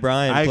you, Chandler. Taven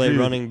Bryan I play agree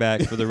with running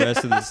back for the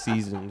rest of the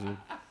season. Dude.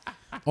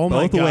 Oh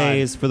my Both God.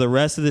 ways for the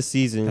rest of the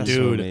season,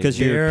 Dude, because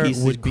you're there a piece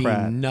would of be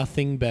crap.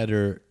 nothing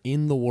better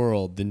in the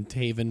world than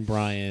Taven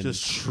Bryan.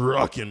 Just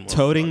trucking.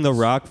 Toting the motherfuckers.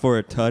 rock for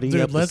a tutty up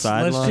Dude, the let's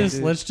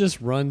sideline. just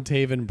run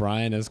Taven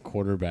Bryan as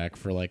quarterback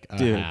for like a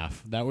Dude.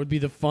 half. That would be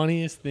the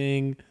funniest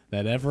thing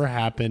that ever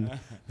happened.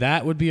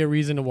 That would be a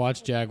reason to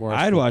watch Jaguars.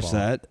 I'd watch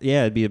football. that,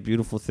 Yeah, it'd be a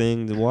beautiful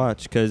thing to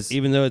watch because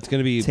even though it's going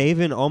to be.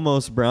 Taven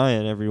almost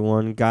Bryan,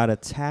 everyone, got a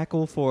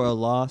tackle for a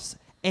loss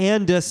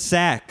and a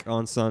sack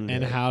on Sunday.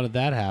 And how did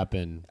that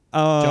happen?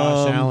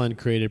 Josh Um, Allen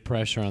created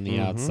pressure on the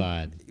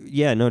outside.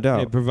 Yeah, no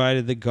doubt. It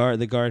provided the guard.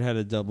 The guard had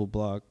a double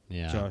block.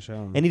 Yeah. Josh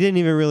Allen. And he didn't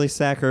even really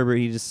sack Herbert.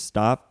 He just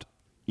stopped.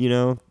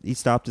 He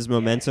stopped his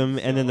momentum,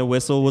 and then the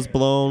whistle was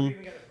blown.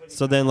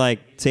 So then,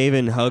 like,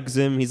 Taven hugs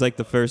him. He's like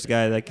the first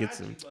guy that gets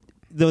him.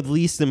 The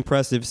least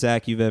impressive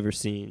sack you've ever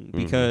seen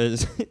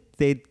because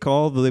they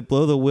blow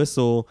the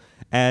whistle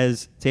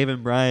as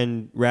Taven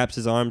Bryan wraps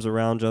his arms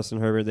around Justin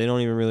Herbert. They don't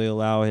even really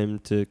allow him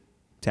to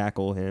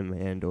tackle him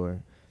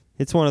or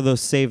it's one of those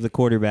save the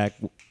quarterback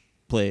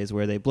plays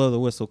where they blow the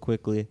whistle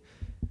quickly.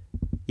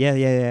 Yeah,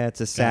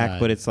 it's a sack, God.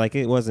 but it's like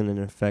it wasn't an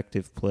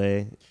effective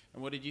play.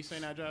 And what did you say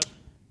now, Josh?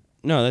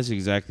 No, that's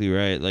exactly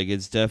right. Like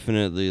it's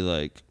definitely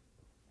like,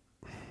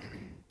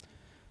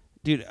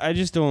 dude. I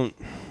just don't.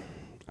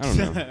 I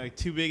don't know. Like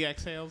 2 big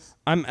exhales.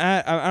 I don't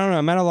know.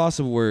 I'm at a loss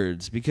of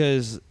words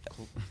because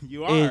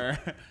You are.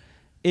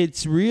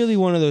 it's really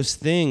one of those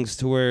things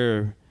to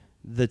where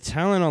the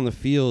talent on the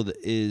field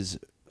is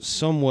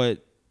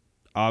somewhat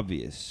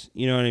obvious.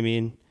 You know what I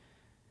mean?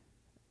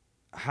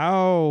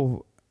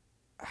 How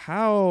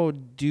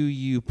do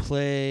you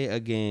play a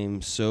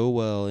game so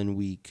well in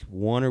week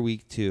 1 or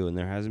week 2 and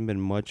there hasn't been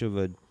much of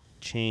a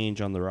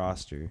change on the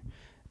roster,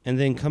 and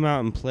then come out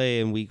and play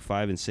in week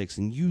 5 and 6,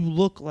 and you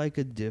look like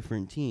a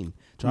different team.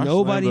 Josh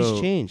Nobody's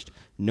Lambo- changed.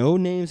 No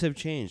names have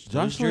changed.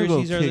 Those Josh Lambo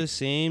jerseys are the kicked-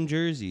 same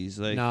jerseys.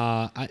 Like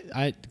Nah,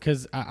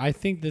 because I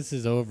think this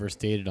is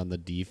overstated on the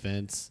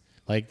defense.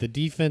 Like the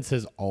defense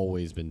has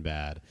always been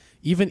bad.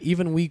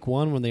 Even week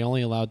 1 when they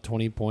only allowed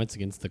 20 points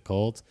against the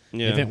Colts.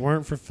 Yeah. If it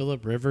weren't for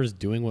Phillip Rivers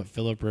doing what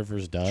Phillip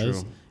Rivers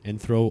does and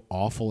throw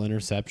awful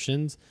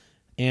interceptions,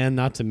 and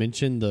not to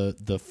mention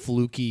the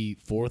fluky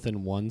 4th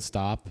and 1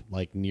 stop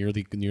like near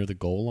the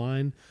goal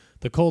line,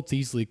 the Colts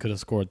easily could have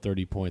scored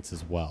 30 points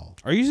as well.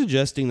 Are you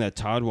suggesting that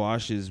Todd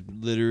Wash is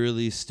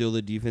literally still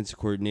the defensive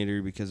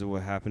coordinator because of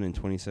what happened in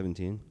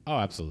 2017? Oh,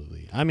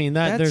 absolutely. I mean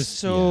That's there's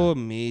so yeah.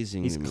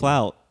 amazing. He's to me.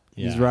 clout.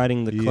 He's Yeah.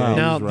 riding the Yeah. clout.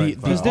 Now He's right.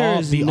 Because there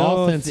is the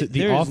no offense, th- the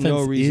there is offense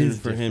no reason is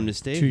for him to different,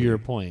 stay To here. your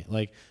point,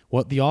 like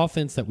what the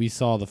offense that we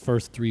saw the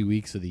first 3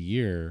 weeks of the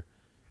year,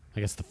 I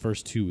guess the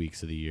first 2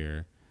 weeks of the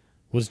year,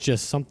 was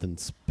just something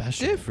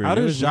special. Different. How It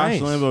does was Josh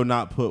nice. Lambo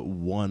not put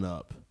one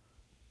up?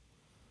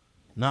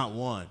 Not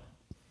one.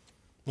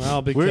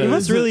 Well, He because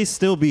must really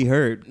still be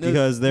hurt No,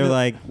 because they're no.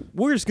 like,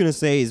 we're just gonna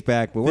say he's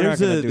back, but we're not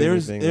gonna do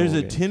anything. there's the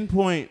a whole game."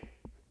 10-point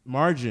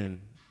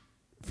margin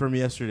from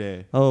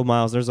yesterday. Oh,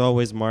 Miles, there's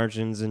always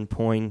margins and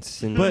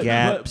points and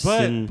gaps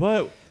and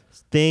but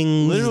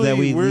things literally, that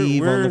we we're-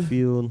 leave on we're- the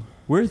field.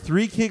 we're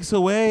 3 kicks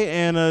away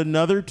and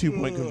another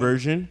 2-point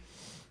conversion.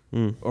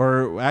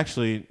 Or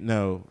actually,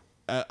 no,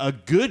 a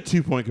good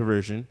 2-point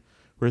conversion.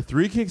 We're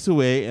 3 kicks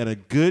away and a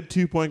good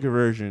 2-point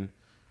conversion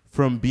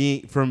from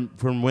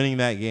winning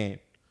that game.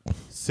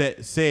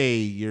 Say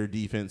your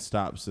defense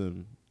stops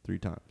them 3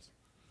 times.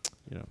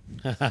 You know,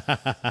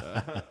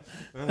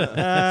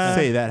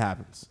 say that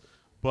happens.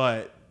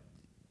 But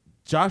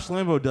Josh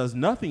Lambo does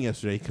nothing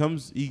yesterday.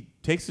 He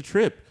takes a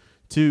trip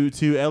to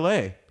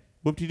L.A.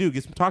 Whoop-de-doo,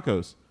 get some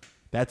tacos.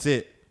 That's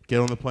it. Get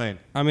on the plane.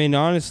 I mean,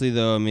 honestly,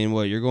 though,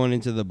 you're going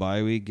into the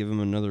bye week. Give him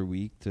another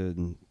week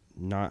to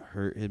not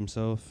hurt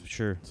himself.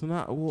 Sure. So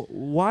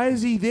why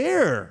is he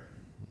there?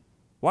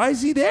 Why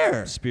is he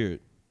there?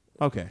 Spirit.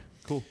 Okay,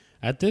 cool.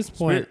 at this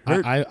point,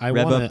 Spirit- I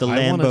Rev want up the to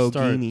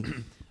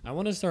Lamborghini. I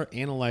want to start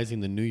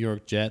analyzing the New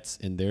York Jets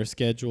and their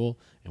schedule,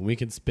 and we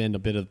can spend a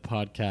bit of the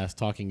podcast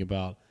talking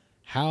about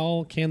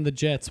how can the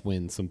Jets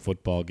win some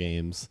football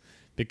games,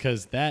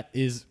 because that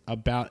is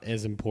about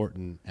as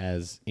important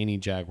as any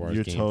Jaguars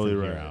You're game totally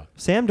from here right. out.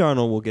 Sam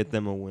Darnold will get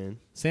them a win.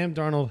 Sam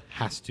Darnold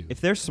has to.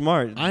 If they're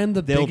smart, I'm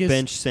the they'll biggest,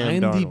 bench Sam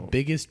I'm the Darnold.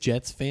 biggest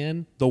Jets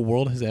fan the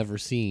world has ever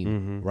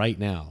seen right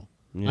now.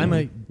 I'm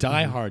a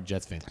diehard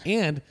Jets fan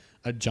and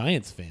a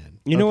Giants fan.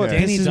 You know what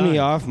Okay. pisses Danny me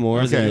Dimes. off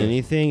more than Okay.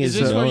 anything Is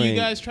is this where you knowing-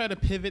 guys try to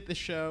pivot the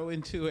show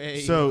into a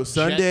So Jets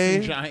Sunday,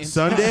 and Giants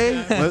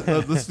Sunday,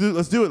 podcast?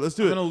 let's do it. Let's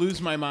do I'm it. gonna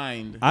lose my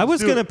mind. I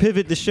was do gonna it.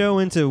 pivot the show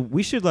into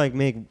we should like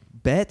make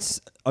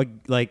bets.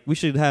 Like we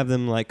should have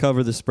them like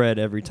cover the spread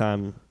every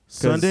time. 'Cause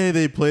Sunday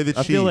they play the I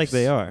Chiefs. feel like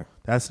they are.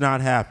 That's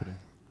not happening.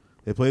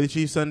 They play the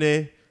Chiefs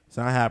Sunday. It's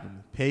not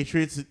happening.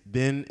 Patriots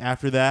then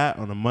after that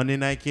on a Monday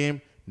night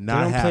game. They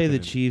Not don't happening. play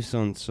the Chiefs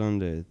on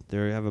Sunday. They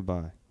have a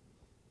bye.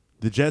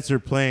 The Jets are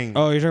playing.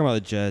 Oh, you're talking about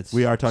the Jets.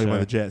 We are talking Sorry.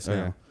 about the Jets now.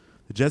 Okay.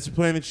 The Jets are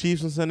playing the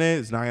Chiefs on Sunday.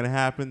 It's not going to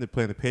happen. They're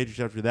playing the Patriots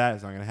after that.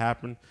 It's not going to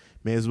happen.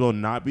 May as well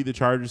not be the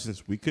Chargers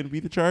since we couldn't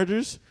beat the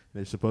Chargers.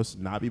 They're supposed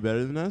to not be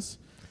better than us.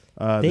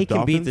 They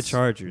can beat the Dolphins,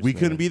 Chargers, We man.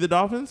 couldn't beat the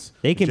Dolphins.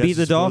 They can Jets beat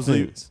the are supposedly-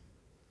 Dolphins.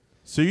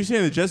 So you're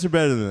saying the Jets are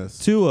better than us?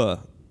 Tua.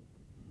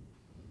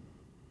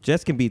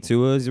 Jets can beat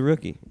Tua. He's a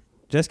rookie.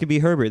 Jets can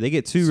beat Herbert. They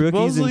get two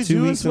rookies in Supposedly 2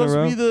 Tua's weeks in a supposed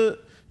row. to be the.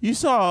 You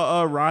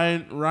saw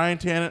Ryan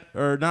Tanner,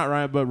 or not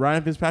Ryan, but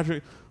Ryan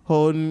Fitzpatrick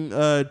holding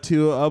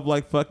Tua up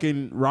like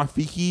fucking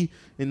Rafiki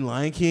in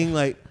Lion King.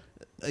 Like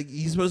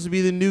he's supposed to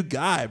be the new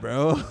guy,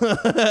 bro.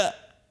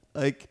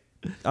 Like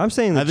I'm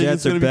saying the I think Jets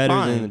it's are gonna be better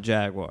fine. than the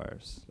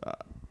Jaguars.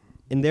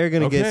 And they're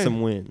going to get okay.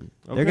 some win.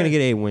 They're Okay. going to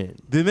get a win.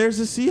 then there's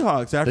the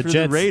Seahawks after The the,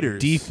 Jets'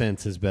 Raiders.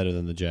 defense is better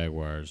than the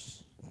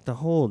Jaguars. The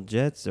whole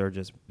Jets are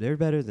just, they're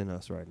better than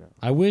us right now.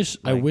 I wish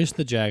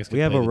the Jags could We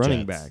have play a the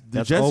running Jets. back. The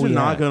That's Jets all are we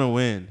not have. going to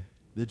win.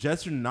 The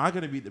Jets are not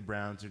going to beat the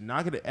Browns. They're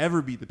not going to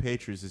ever beat the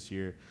Patriots this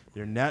year.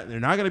 They're not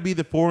going to beat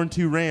the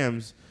 4-2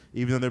 Rams,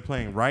 even though they're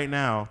playing right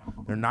now.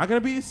 They're not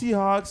going to beat the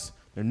Seahawks.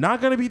 They're not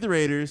going to beat the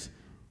Raiders.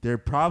 They're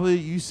probably,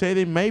 you say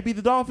they may beat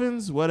the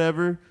Dolphins,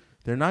 whatever.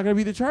 They're not going to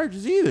beat the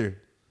Chargers either.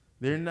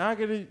 They're not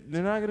going to be,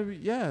 they're not going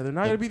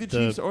to beat the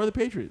Chiefs or the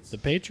Patriots. The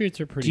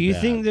Patriots are pretty Do you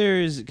bad. think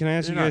there's? Can I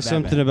ask They're you not guys that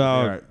something bad. They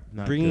about are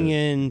not bringing good.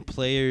 in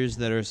players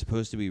that are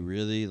supposed to be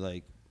really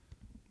like,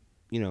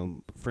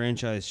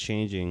 franchise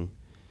changing,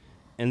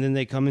 and then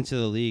they come into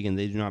the league and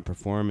they do not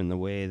perform in the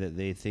way that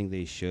they think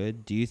they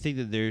should? Do you think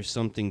that there's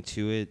something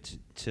to it,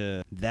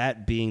 to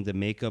that being the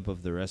makeup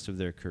of the rest of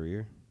their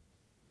career?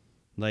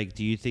 Like,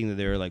 do you think that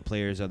there are like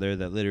players out there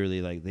that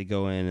literally like they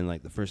go in and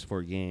like the first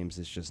 4 games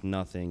it's just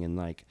nothing, and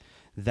like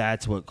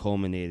that's what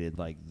culminated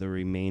like the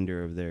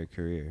remainder of their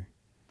career?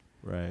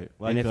 Right.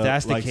 And if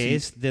that's the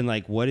case, then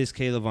like what is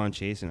Caleb Von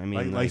Chasen? I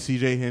mean, like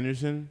C.J.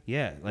 Henderson?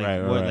 yeah, like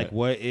Right, what right. like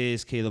what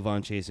is Caleb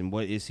Von Chasen?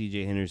 What is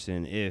C.J.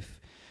 Henderson? If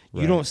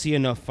You don't see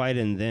enough fight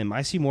in them.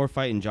 I see more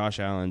fight in Josh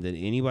Allen than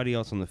anybody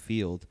else on the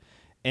field.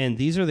 And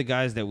these are the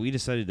guys that we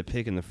decided to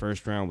pick in the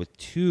first round with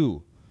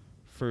 2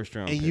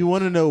 first-round And picks. you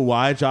want to know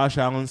why Josh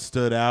Allen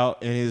stood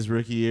out in his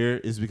rookie year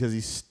is because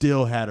he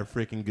still had a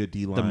freaking good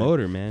D line. The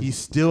motor, man. He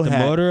still The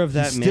had motor of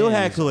that He still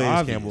man had is Calais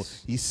obvious. Campbell.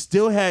 He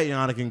still had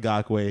Yannick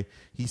Ngakoue.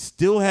 He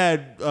still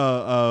had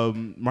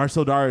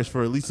Marcel Darius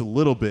for at least a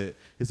little bit.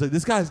 It's like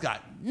this guy's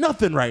got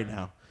nothing right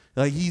now.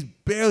 Like he's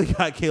barely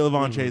got Caleb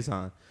on Chase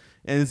on,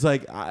 and it's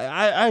like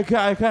I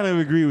kind of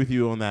agree with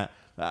you on that.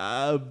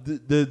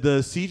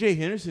 The C.J.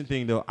 Henderson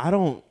thing though, I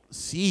don't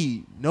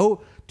see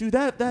dude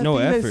that No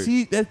thing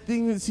effort. that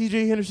thing that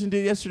C.J. Henderson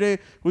did yesterday,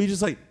 where he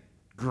just like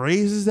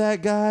grazes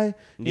that guy,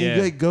 and Yeah.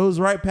 he like goes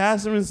right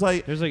past him. It's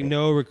like, There's like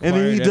no required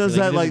and then he does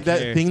effort. that like doesn't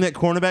that care. thing that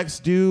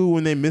cornerbacks do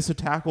when they miss a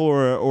tackle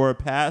or a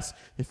pass,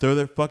 they throw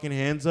their fucking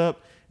hands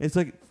up. It's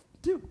like,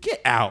 dude, get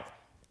out.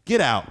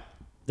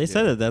 They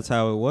said that that's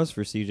how it was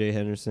for C.J.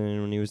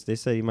 Henderson when he was. They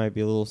said he might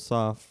be a little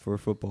soft for a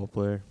football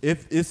player.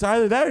 If it's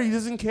either that or he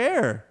doesn't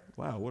care.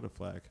 Wow, what a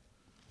flag.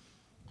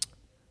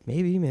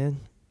 Maybe,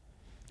 man.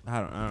 I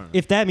don't know.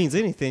 If that means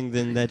anything,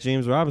 then that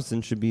James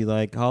Robinson should be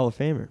like Hall of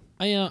Famer.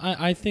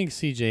 I think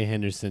C.J.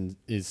 Henderson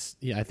is.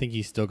 Yeah, I think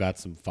he's still got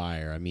some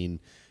fire. I mean,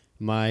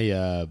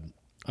 a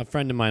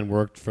friend of mine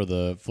worked for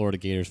the Florida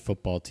Gators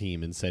football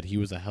team and said he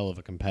was a hell of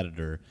a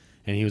competitor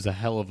and he was a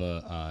hell of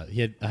a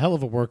he had a hell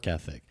of a work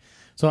ethic.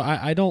 So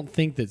I don't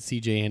think that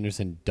C.J.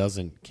 Henderson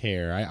doesn't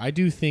care. I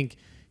do think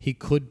he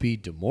could be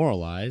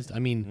demoralized. I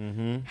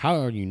mean,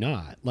 how are you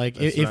not? Like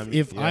That's what I mean.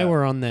 if I Yeah.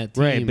 were on that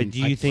team, Right, but do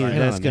you I'd think head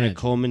that's on going to edge.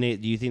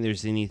 culminate? Do you think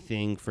there's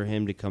anything for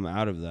him to come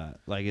out of that?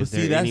 Like, But is see,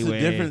 there that's any the way?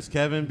 difference,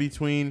 Kevin,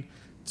 between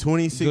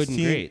 2016, Good and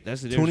great.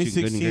 That's the difference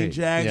between good and 2016 great.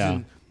 Jags Yeah.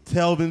 and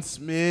Telvin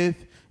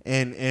Smith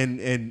and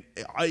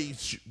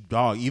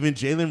even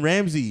Jalen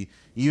Ramsey,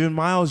 even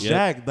Miles Yep.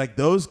 Jack. Like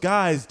those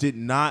guys did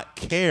not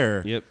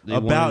care Yep, they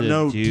about wanted to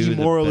no do the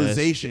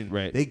demoralization. best.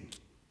 Right. They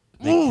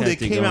They they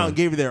kept it came out going. and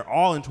gave it their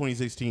all in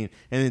 2016,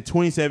 and in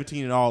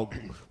 2017 it all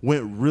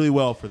went really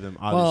well for them.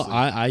 Obviously.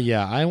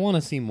 Well, I want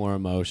to see more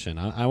emotion.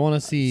 I want to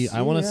see see yeah.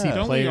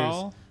 Don't we players.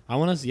 all? I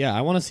want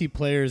to see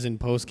players in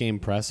post game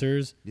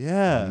pressers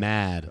yeah,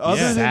 mad, Other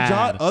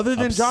sad,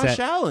 than Josh upset.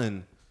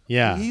 Allen,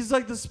 Yeah, he's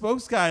like the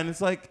spokes guy, and it's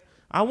like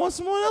I want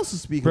someone else to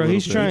speak. Bro, a little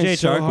he's bit. trying DJ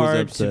so Chark was hard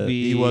to upset.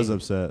 be. He was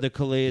upset. The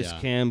Calais Yeah.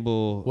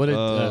 Campbell. What did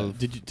of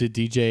did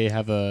DJ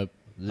have a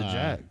the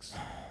Jags?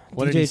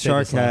 What did he DJ say Chark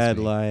this last had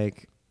week?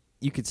 like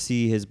you could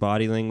see his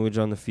body language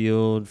on the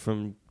field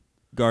from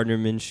Gardner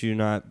Minshew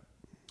not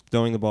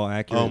throwing the ball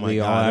accurately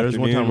all God, there was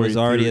one afternoon time where was he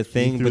already threw- a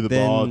thing. he threw But the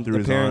then ball through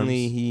his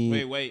apparently arms.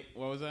 he Wait,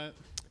 what was that?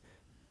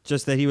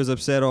 just that he was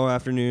upset all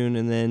afternoon,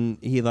 and then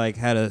he like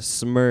had a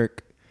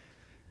smirk.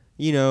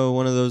 You know,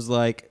 one of those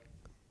like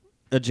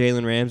a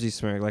Jalen Ramsey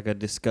smirk, like a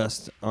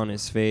disgust on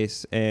his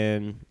face,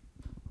 and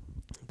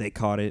they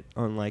caught it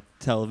on like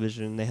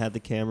television. They had the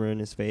camera in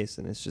his face,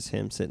 and it's just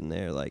him sitting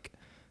there like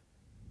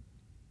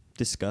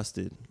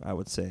disgusted. I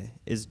would say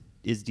is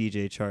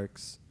DJ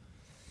Chark's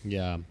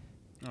Yeah.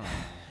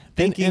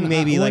 thinking and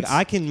maybe like what's-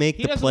 I can make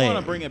He the doesn't play. want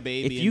to bring a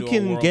baby if you into a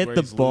can world get where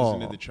the he's losing ball.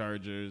 to the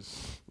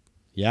Chargers.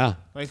 Yeah.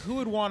 Like, who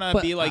would want to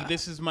But be like,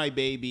 this is my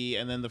baby,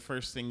 and then the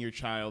first thing your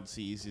child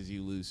sees is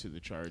you lose to the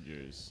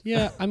Chargers?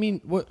 Yeah. I mean,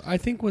 I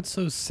think what's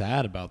so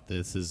sad about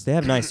this is They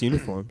have nice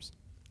uniforms.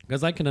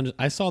 because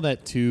I saw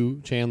that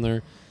too,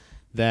 Chandler,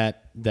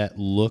 that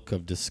look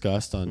of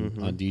disgust on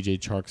DJ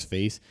Chark's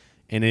face,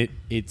 and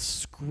it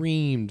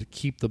screamed,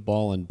 "Keep the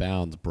ball in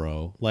bounds,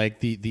 bro!"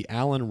 Like the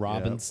Allen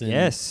Robinson,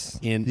 Yes.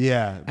 and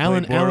Yeah,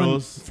 Allen. Blake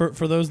Bortles.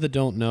 For those that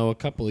don't know, a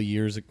couple of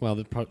years, well,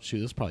 this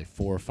was probably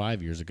 4 or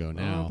 5 years ago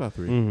now. About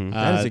 3.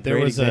 That is a there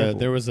great was example.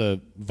 there was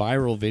a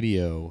viral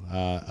video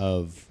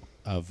of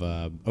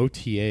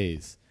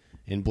OTAs,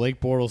 and Blake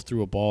Bortles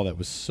threw a ball that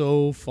was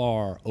so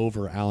far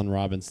over Allen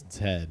Robinson's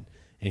head,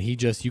 and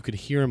you could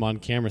hear him on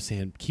camera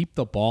saying, "Keep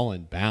the ball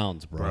in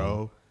bounds,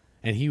 bro."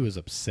 And he was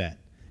upset.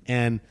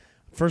 And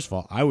first of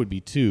all, I would be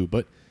too,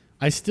 but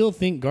I still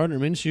think Gardner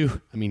Minshew.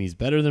 I mean, he's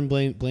better than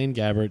Blaine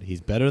Gabbert.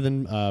 He's better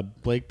than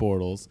Blake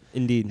Bortles.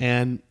 Indeed.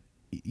 And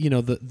you know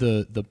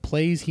the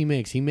plays he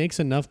makes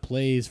enough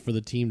plays for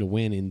the team to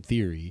win in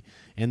theory.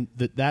 And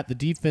that the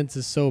defense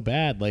is so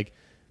bad. Like,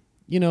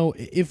 you know,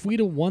 if we'd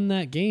have won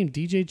that game,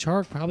 DJ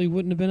Chark probably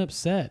wouldn't have been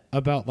upset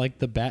about like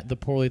the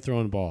poorly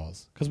thrown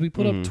balls because we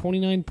put up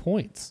 29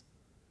 points.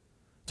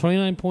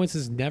 29 points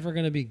is never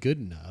going to be good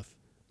enough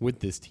with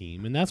this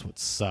team, and that's what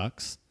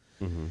sucks.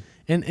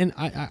 And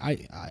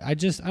I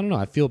just I don't know.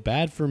 I feel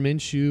bad for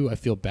Minshew. I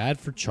feel bad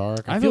for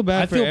Chark. I feel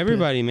bad for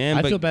everybody, man,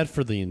 I but- feel bad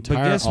for the But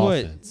entire guess what?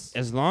 offense.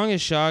 As long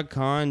as Shad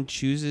Khan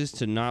chooses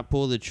to not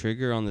pull the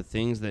trigger on the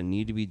things that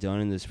need to be done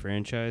in this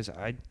franchise,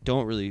 I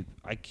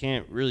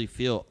can't really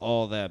feel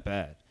all that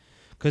bad.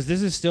 Because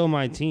this is still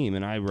my team,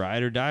 and I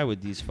ride or die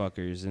with these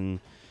fuckers. And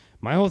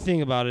my whole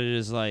thing about it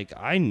is, like,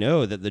 I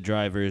know that the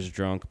driver is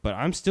drunk, but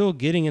I'm still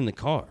getting in the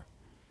car.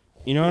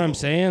 You know what I'm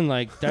saying?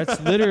 Like,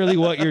 that's literally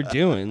what you're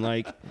doing.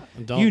 Like,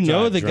 Don't you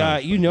know drive the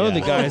drunk, guy, but the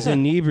guy's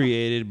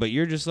inebriated, but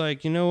you're just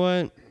like, you know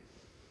what?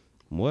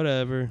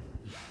 whatever.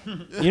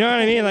 You know what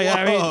I mean?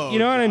 Like, you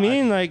know what I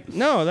mean? Like,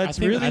 no, that's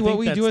really what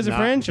we do as a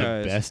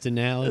franchise. The best It's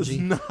analogy.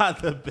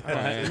 not the best.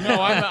 Right. No,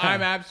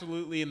 I'm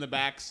absolutely in the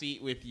back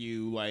seat with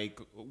you, like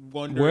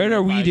wondering. What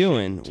are if we I should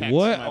doing? text my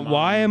What? mom.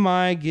 Why am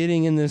I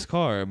getting in this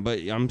car? But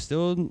I'm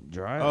still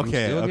driving.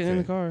 Okay, I'm still okay. getting in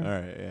the car. All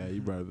right, yeah,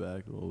 you brought it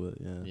back a little bit.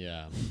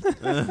 Yeah.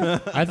 Yeah.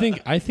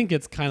 I think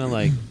it's kind of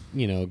like,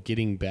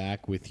 getting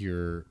back with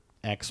your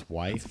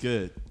ex-wife It's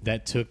good.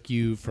 that took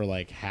you for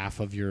like half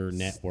of your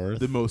net worth.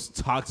 The most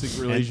toxic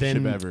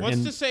relationship then- ever. What's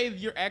And- to say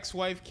your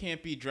ex-wife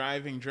can't be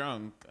driving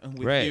drunk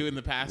with Right. you in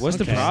the passenger? What's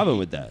the Okay. problem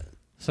with that?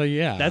 So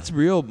yeah. That's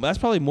real. That's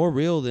probably more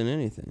real than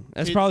anything.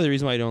 That's Kids- probably the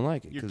reason why you don't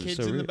like it. Your 'Cause kids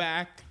it's so in real. the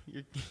back.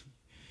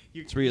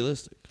 It's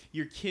realistic.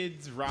 Your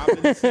kids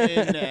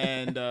Robinson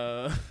and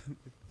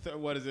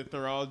what is it,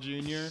 Thoral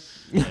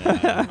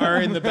Jr.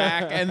 are in the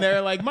back, and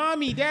they're like,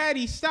 "Mommy,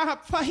 Daddy,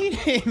 stop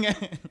fighting!"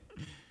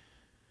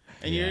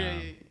 And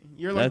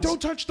you're like, That's-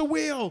 "Don't touch the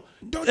wheel!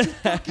 Don't you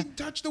fucking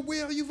touch the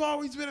wheel! You've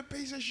always been a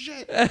piece of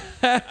shit."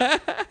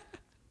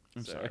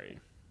 I'm sorry.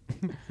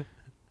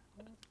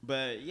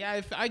 But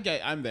yeah,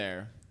 I'm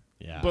there,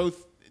 yeah.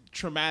 both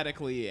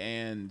traumatically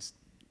and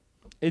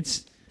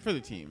It's for the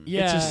team.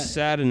 Yeah. It's a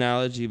sad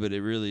analogy, but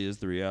it really is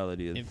the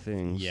reality of It-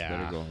 things that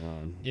yeah. are going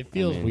on. It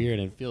feels I mean, weird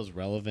and feels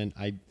relevant.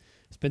 I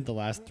spent the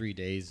last 3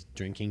 days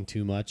drinking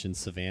too much in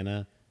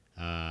Savannah,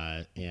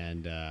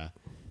 and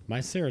my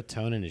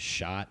serotonin is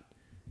shot.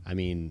 I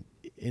mean,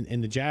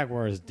 and the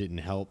Jaguars didn't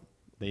help.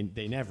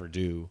 They never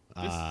do.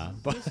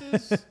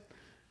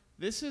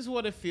 This is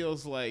what it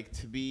feels like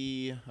to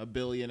be a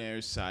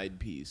billionaire's side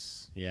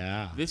piece.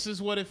 Yeah. This is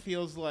what it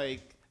feels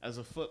like as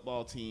a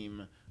football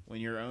team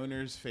when your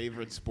owner's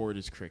favorite sport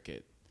is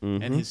cricket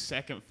and his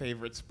second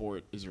favorite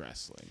sport is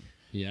wrestling.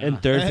 Yeah.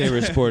 And third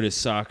favorite sport is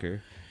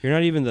soccer. You're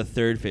not even the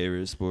third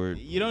favorite sport.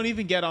 You don't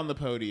even get on the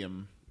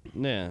podium.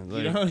 Yeah, You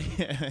like,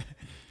 don't.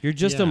 you're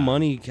just Yeah. a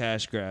money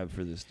cash grab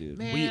for this dude.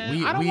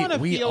 Man, I don't want to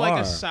feel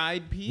like a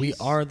side piece. We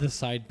are the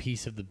side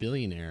piece of the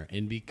billionaire,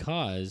 and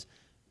because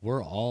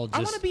we're all just.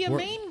 I want to be a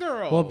main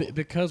girl. Well,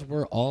 because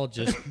we're all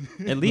just.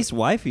 At least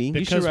wifey. You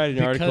should Because- write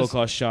an article because-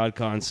 called Shad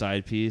Khan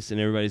Side Piece,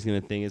 and everybody's gonna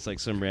think it's like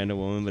some random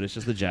woman, but it's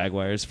just the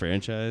Jaguars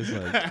franchise,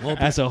 like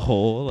as a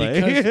whole.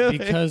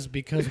 Like,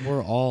 because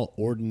we're all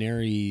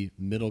ordinary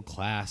middle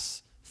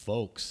class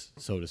folks,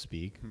 so to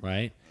speak,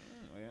 right?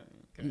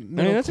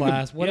 Middle that's a good-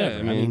 class, whatever.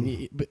 yeah, I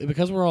mean,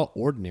 because we're all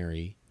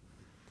ordinary,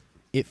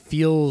 it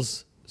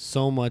feels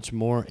so much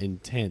more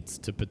intense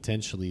to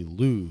potentially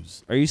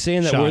lose. are you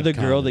saying that Shad we're the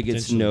Khan, girl that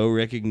gets potentially. no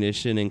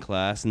recognition in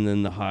class, and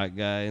then the hot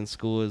guy in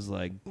school is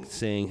like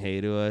saying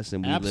hey to us,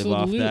 and we live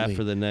off that Absolutely.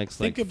 for the next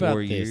Think like about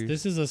 4 this. years?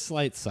 This is a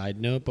slight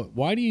side note, but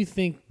why do you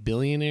think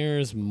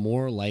billionaires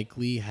more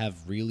likely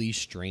have really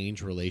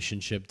strange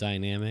relationship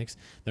dynamics?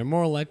 They're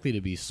more likely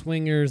to be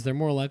swingers. They're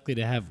more likely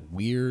to have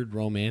weird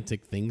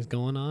romantic things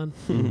going on.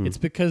 It's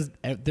because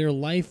their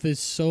life is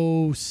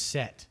so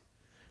set.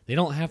 They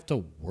don't have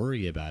to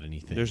worry about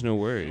anything. There's no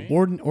worry.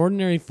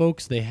 Ordinary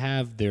folks, they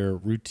have their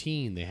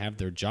routine. They have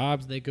their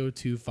jobs they go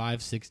to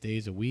 5-6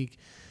 days a week.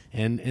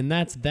 And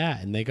that's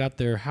that. And they got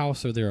their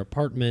house or their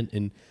apartment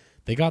and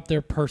they got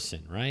their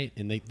person, right?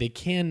 And they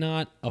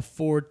cannot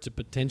afford to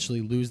potentially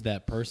lose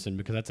that person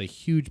because that's a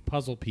huge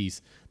puzzle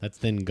piece that's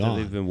then gone.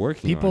 they've been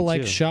working People on,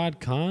 like too.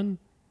 Shad Khan,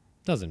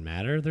 doesn't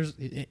matter.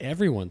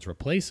 Everyone's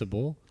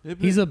replaceable. Yeah,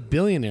 but- He's a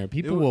billionaire.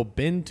 People would- will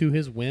bend to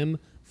his whim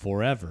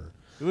forever.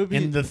 It would be-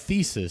 And the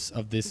thesis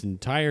of this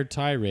entire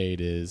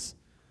tirade is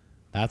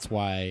that's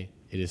why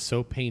it is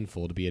so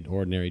painful to be an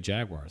ordinary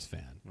Jaguars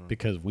fan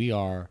because we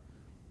are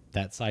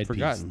that side piece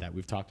Forgotten. that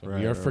we've talked about. Right,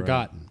 we are right,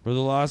 forgotten. We're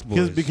the Lost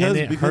Boys. Because-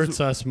 And it hurts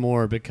us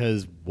more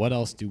because what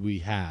else do we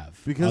have?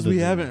 Because other we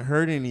than haven't that?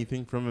 heard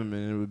anything from him,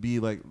 and it would be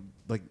like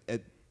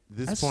at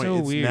this That's point, so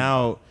it's weird.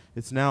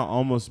 now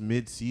almost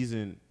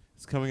mid-season.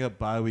 It's coming up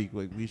bye week.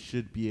 Like we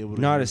should be able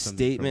to Not hear a something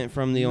statement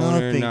from the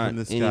owner, nothing not from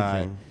this anything.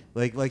 guy.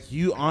 Like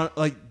you on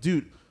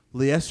dude.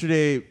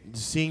 Yesterday,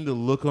 seeing the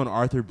look on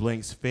Arthur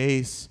Blank's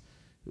face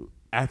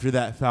after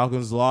that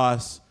Falcons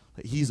loss,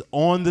 he's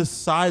on the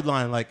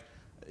sideline, like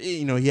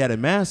he had a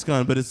mask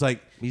on, but it's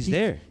like He's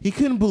there. He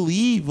couldn't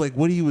believe like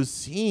what he was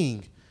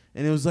seeing,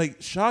 and it was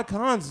like Shad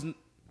Khan's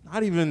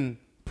not even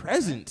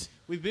present.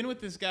 We've been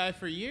with this guy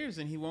for years,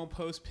 and he won't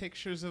post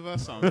pictures of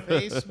us on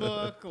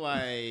Facebook.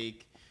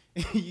 Like,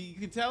 you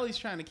can tell he's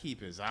trying to keep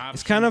his options.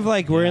 It's kind of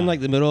like we're in Yeah. like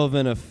the middle of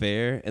an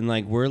affair, and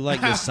like we're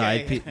like the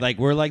side Okay. piece. Like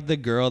we're like the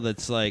girl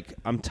that's like,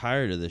 I'm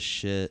tired of this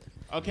shit.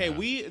 Okay,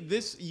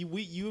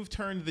 you have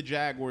turned the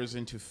Jaguars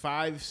into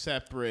 5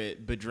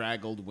 separate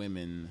bedraggled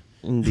women.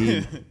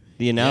 Indeed.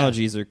 The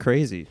analogies are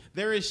crazy.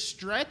 They're as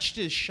stretched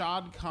as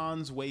Shad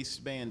Khan's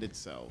waistband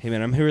itself. Hey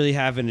man, I'm really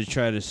having to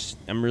try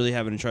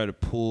to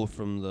pull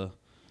from the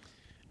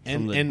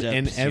and the and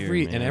depths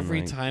every here, and man,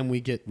 every like- time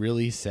we get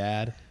really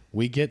sad,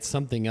 we get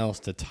something else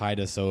to tide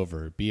us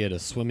over, be it a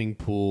swimming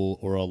pool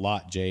or a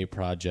Lot J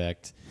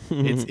project.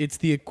 it's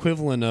the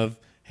equivalent of,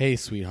 hey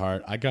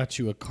sweetheart, I got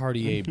you a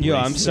Cartier bracelet. Yo,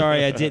 I'm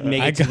sorry I didn't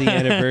make it to the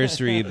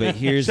anniversary, but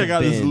here's Check a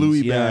out this Benz, Louis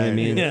you know what I bag.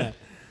 mean? Yeah.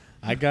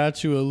 I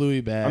got you a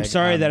Louis bag. I'm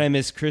sorry that I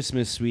missed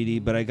Christmas, sweetie,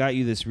 but I got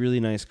you this really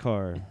nice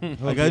car.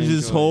 I got you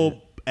this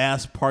whole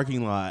ass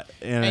parking lot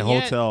and a And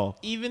yet, hotel.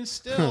 even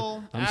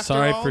still, I'm after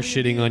sorry all for the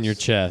shitting on your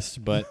abuse-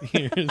 chest, but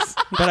here's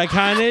But I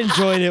kind of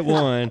enjoyed it,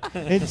 one.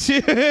 And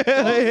two,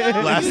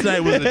 Last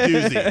night was a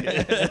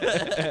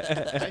doozy.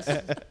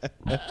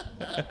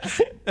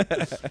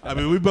 I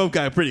mean, we both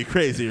got pretty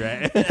crazy,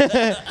 right?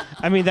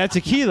 I mean, that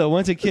tequila,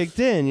 once it kicked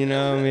in, you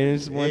know, I mean,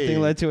 it's one Hey, thing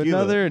led to tequila.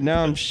 another, and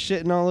now I'm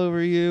shitting all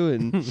over you.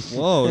 And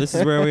Whoa, this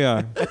is where we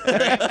are.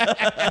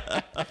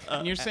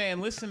 And you're saying,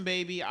 listen,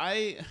 baby,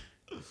 I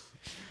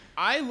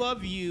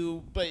love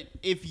you, but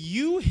if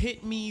you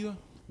hit me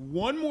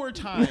one more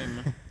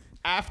time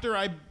after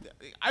I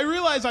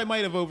realize I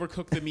might have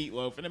overcooked the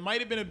meatloaf and it might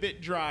have been a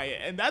bit dry,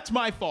 and that's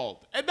my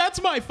fault.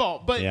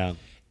 But Yeah.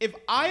 if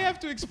I have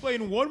to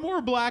explain one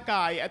more black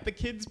eye at the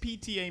kids'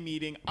 PTA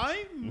meeting,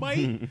 I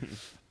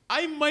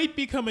might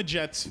become a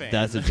Jets fan.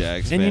 that's a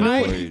Jags and fan you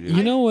know for you, dude.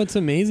 you know what's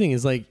amazing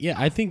is like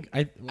I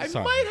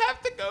sorry. might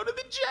have to go to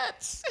the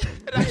Jets.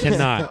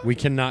 We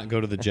cannot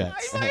go to the I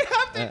Jets. might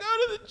have to go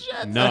to the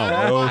Jets. No.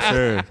 Oh,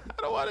 sure. I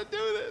don't want to do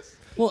this.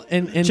 Well,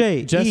 and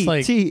just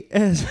like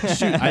J-E-T-S.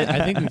 shoot,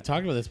 I think we've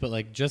talked about this, but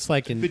like just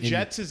like in The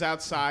Jets is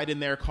outside in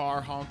their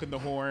car honking the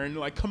horn,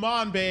 like, come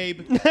on,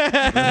 babe.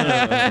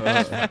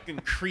 Fucking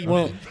creeping.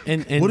 well,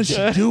 and What is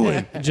she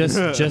doing? Just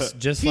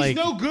He's like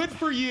no good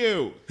for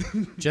you.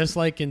 just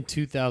like in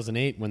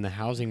 2008 when the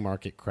housing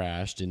market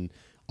crashed and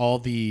all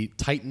the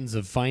titans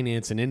of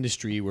finance and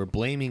industry were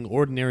blaming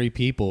ordinary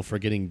people for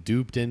getting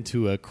duped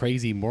into a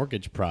crazy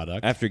mortgage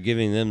product. After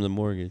giving them the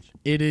mortgage.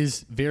 It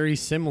is very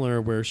similar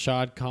where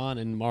Shad Khan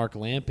and Mark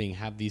Lamping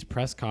have these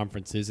press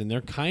conferences and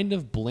they're kind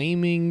of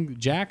blaming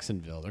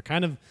Jacksonville. They're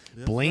kind of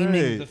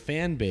blaming right. the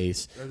fan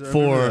base remember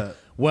for, that.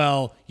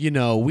 well,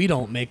 we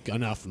don't make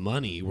enough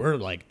money. We're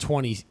like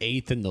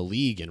 28th in the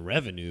league in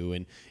revenue.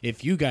 And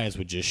if you guys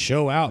would just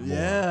show out more.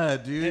 Yeah,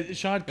 dude. And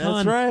Shad That's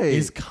Khan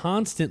right.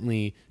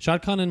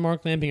 Shad Khan and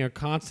Mark Lamping are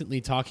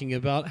constantly talking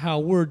about how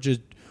we're just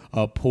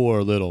a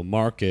poor little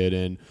market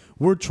and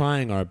we're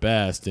trying our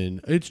best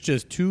and it's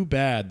just too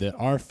bad that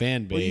our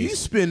fan Well, you base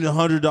spend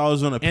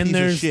 $100 on a and piece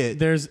of shit.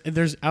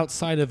 there's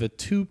outside of a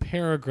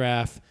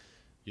 2-paragraph,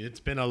 it's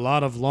been a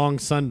lot of long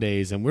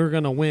Sundays and we're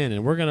gonna win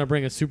and we're gonna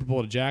bring a Super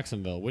Bowl to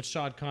Jacksonville, which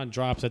Shad Khan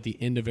drops at the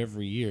end of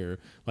every year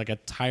like a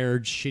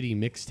tired shitty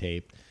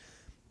mixtape.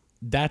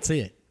 That's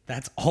it.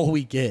 That's all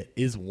we get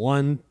is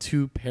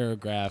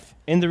 1-2-paragraph.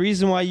 And the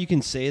reason why you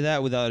can say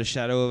that without a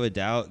shadow of a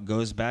doubt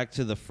goes back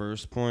to the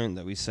first point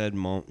that we said,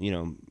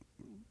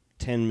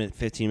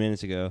 15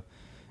 minutes ago,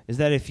 is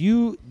that if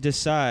you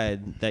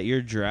decide that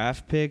your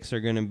draft picks are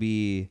going to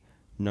be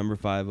number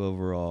 5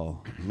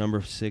 overall,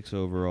 number 6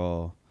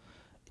 overall,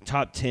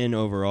 top 10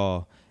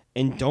 overall,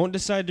 and don't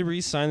decide to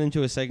re-sign them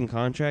to a second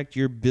contract,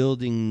 you're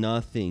building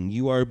nothing.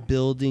 You are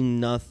building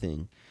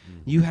nothing.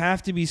 You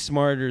have to be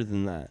smarter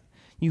than that.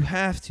 You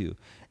have to.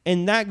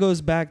 And that goes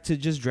back to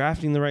just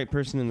drafting the right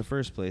person in the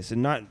first place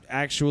and not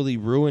actually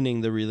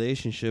ruining the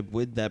relationship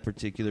with that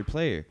particular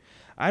player.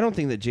 I don't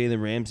think that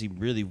Jalen Ramsey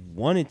really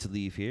wanted to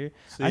leave here.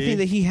 I See? think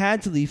that he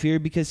had to leave here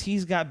because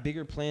he's got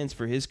bigger plans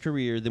for his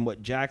career than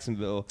what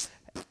Jacksonville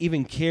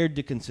even cared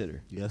to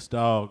consider. Yes,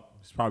 dog.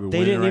 He's probably They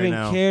winning didn't right even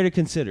now. care to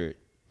consider it.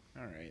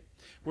 All right.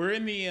 We're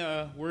in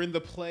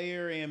the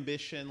player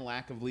ambition,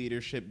 lack of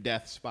leadership,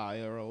 death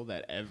spiral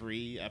that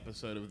every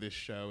episode of this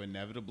show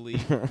inevitably,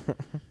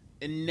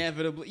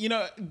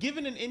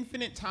 given an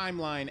infinite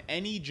timeline,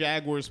 any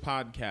Jaguars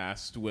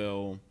podcast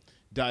will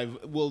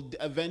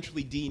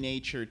eventually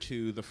denature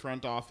to the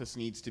front office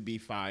needs to be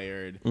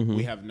fired.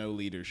 We have no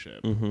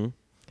leadership.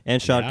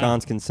 And Shad Yeah.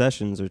 Khan's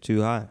concessions are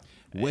too high.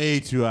 Way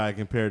too high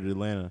compared to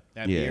Atlanta.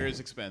 That Yeah. beer is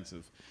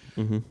expensive.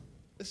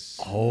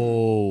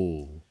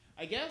 Oh.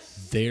 I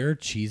guess. Their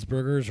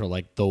cheeseburgers are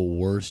like the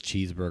worst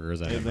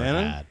cheeseburgers I've ever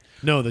Atlanta? had.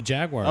 No, the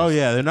Jaguars. Oh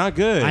yeah, they're not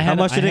good. I How had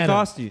much did it had a-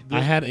 cost you?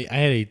 I had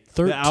a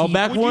 13.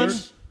 Outback Would you-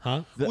 ones?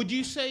 Huh? Would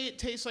you say it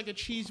tastes like a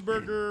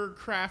cheeseburger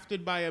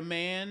crafted by a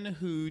man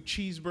who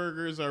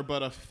cheeseburgers are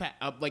but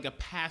like a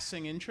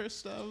passing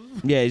interest of?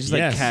 Yeah, he's just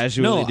Yes. like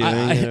casually No, doing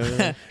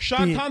it.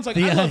 Shad The- Khan's like,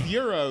 the- I love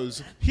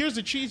euros. Here's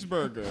a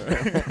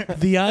cheeseburger.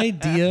 The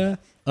idea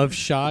of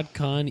Shad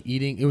Khan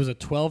eating, it was a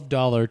 $12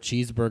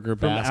 cheeseburger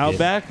From basket.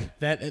 Outback?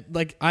 That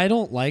like I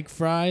don't like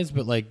fries,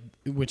 but like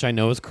which I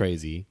know is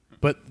crazy.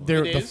 But It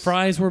the is.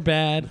 fries were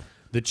bad.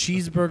 The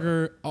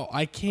cheeseburger,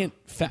 I can't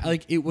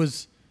like it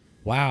was.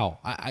 Wow,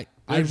 I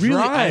They're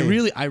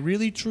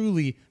really,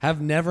 truly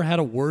have never had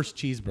a worse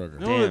cheeseburger.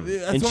 Damn.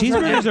 that's And what I'm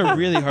trying cheeseburgers to- are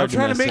really hard I'm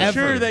trying to make mess up.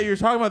 sure that you're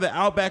talking about the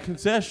Outback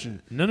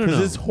concession. No, no, Because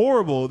no. it's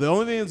horrible. The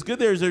only thing that's good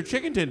there is their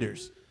chicken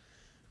tenders.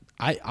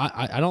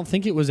 I don't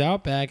think it was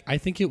Outback. I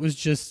think it was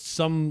just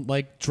some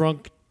like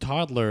drunk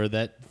toddler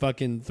that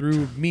fucking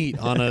threw meat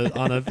on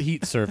a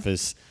heat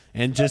surface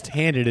and just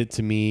handed it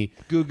to me.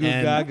 Goo goo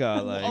and-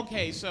 gaga, like.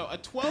 Okay, so a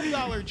 $12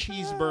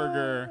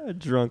 cheeseburger. A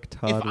drunk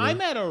toddler. If I'm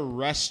at a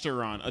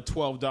restaurant, a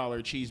 $12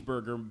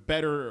 cheeseburger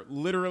better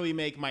literally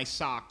make my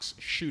socks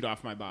shoot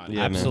off my body.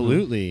 Yeah, man.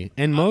 Absolutely,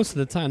 and most of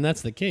the time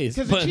that's the case.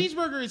 Because a But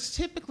cheeseburger is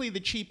typically the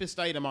cheapest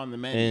item on the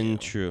menu. And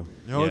true.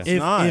 No, Yeah. it's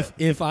not.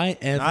 if I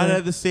ever Not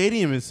at the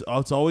stadium. It's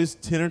always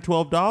 $10 or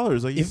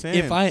 $12. Like you saying.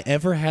 if I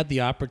ever had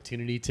the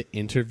opportunity to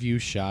interview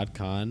Shad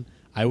Khan,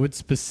 I would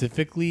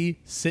specifically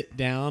sit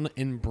down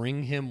and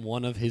bring him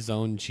one of his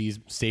own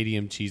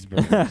stadium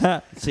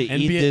cheeseburgers. Say,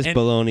 And eat be- this and-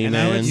 bologna, and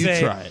man. I would You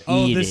say, try it.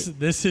 oh, Eat this it.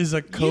 this is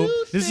a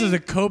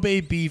Kobe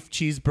beef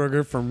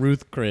cheeseburger from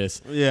Ruth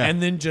Chris. Yeah.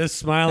 And then just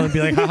smile and be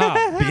like,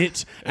 haha,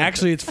 bitch.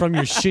 Actually, it's from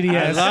your shitty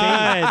ass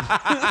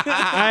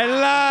I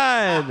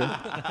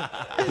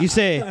lied. You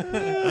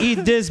say,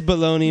 eat this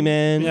bologna,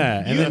 man. Yeah,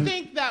 and you then,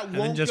 think that and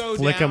won't then just go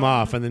flick down? him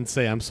off and then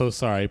say, I'm so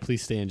sorry.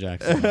 Please stay in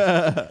Jackson.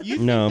 You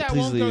think No, that please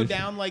won't go leave.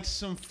 down like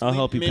some I'll Fleet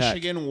help you pack.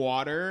 Michigan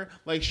water?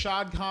 Like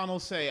Shad Khan will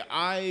say,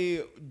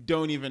 I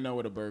don't even know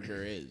what a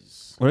burger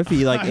is. What if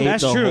he like ate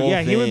That's the true. whole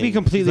Yeah, he would be thing?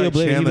 completely He's like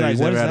oblivious. He'd be Chandler, like, he's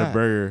what never is had that? a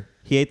burger.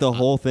 He ate the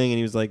whole thing and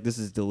he was like, "This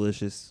is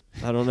delicious."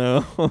 I don't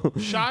know.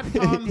 Shad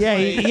Khan's Yeah,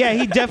 like,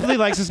 he definitely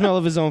likes the smell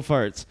of his own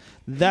farts.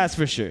 That's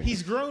for sure.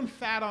 he's grown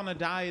fat on a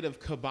diet of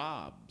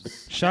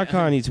kebabs. Shah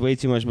Khan eats way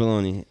too much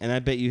bologna, and I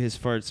bet you his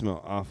farts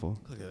smell awful.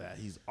 Look at that.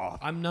 He's off.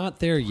 I'm not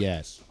there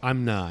yet.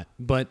 I'm not.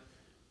 But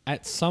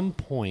at some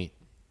point,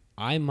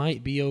 I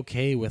might be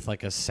okay with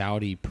like a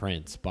Saudi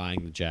prince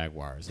buying the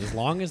Jaguars. As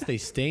long as they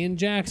stay in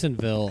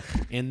Jacksonville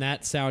and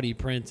that Saudi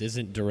prince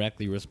isn't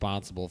directly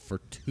responsible for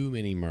too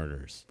many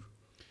murders.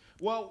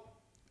 Well,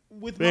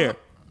 with There.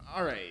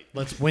 all right.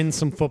 Let's win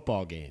some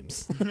football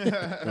games.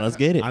 Let's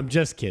get it. I'm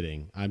just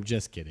kidding. I'm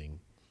just kidding.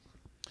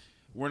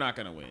 We're not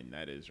gonna win.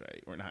 That is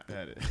right. We're not.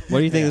 That is. What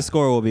do you think the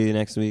score will be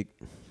next week?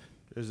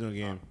 There's no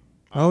game.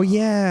 Oh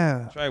yeah.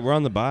 That's right, we're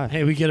on the bye.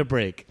 Hey, we get a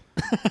break.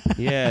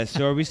 Yeah,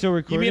 so are we still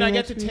recording? You mean I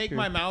get next to week, take or-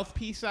 my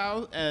mouthpiece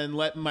out and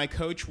let my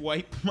coach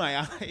wipe my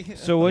eye?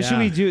 So what should Yeah.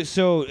 we do?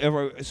 So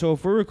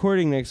if we're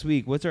recording next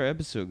week, what's our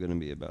episode going to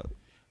be about?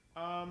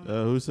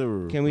 Who said we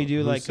were? Can we do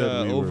who like said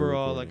a we were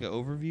overall, like recording?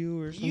 an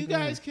overview or something? You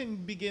guys can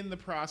begin the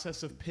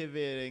process of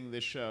pivoting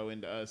the show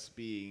into us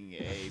being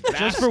a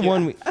Just for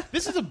 1 week.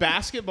 This is a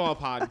basketball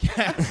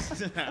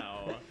podcast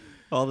now.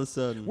 All of a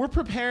sudden. We're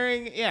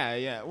preparing.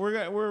 Yeah.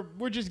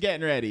 We're just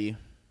getting ready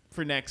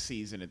for next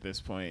season at this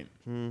point.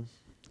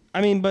 I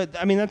mean,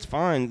 that's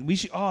fine. We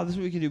should. Oh, this is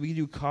what we can do. We can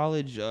do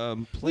college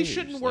players. We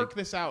shouldn't like- work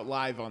this out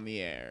live on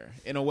the air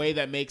in a way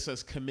that makes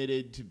us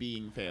committed to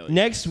being failures.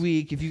 Next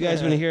week, if you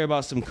guys want to hear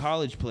about some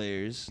college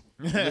players,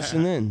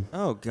 listen in.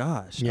 Oh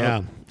gosh.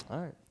 Yeah. Oh, all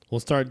right. We'll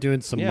start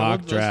doing some Yeah, mock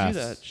let's drafts.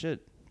 do that.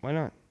 Shit, why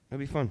not? That'd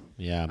be fun.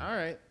 Yeah. All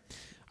right.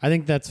 I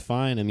think that's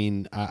fine. I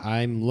mean,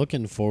 I'm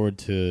looking forward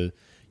to.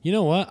 You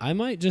know what? I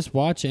might just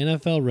watch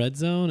NFL Red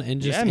Zone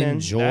and just yeah, man.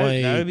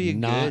 enjoy That would be a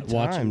not good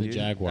watching time, the dude.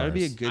 Jaguars. That'd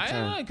be a good I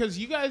don't know time. because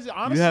you guys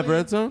honestly. You have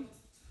Red Zone?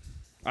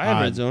 I have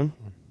Uh, Red Zone.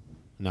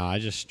 No, I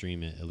just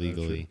stream it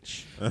illegally.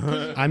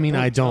 Uh-huh. I mean,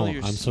 I tell don't.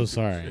 your I'm so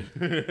sorry.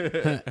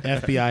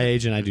 FBI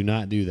agent, I do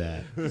not do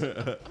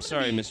that.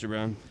 Sorry, Mr.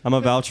 Brown. I'm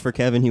a vouch for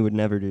Kevin. He would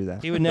never do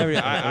that. He would never.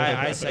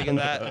 I second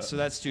that. So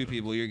that's two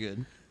people. You're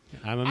good.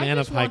 I'm a I man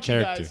of just high want you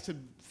character. guys to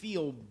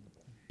feel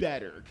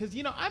better because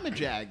I'm a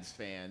Jags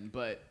fan,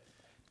 but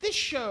this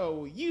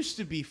show used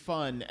to be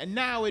fun, and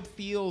now it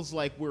feels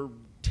like we're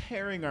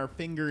tearing our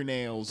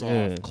fingernails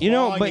off. You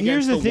know, clawing but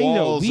here's against the thing,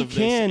 though. walls We of this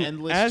can,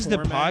 endless as the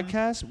torment.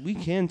 podcast, we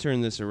can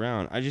turn this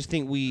around. I just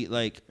think we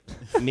like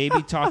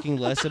maybe talking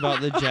less about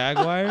the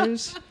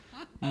Jaguars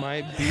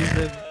might be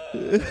the.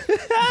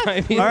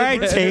 might be All the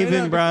right, best.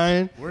 Taven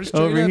Brian. We're straight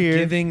over up here.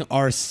 giving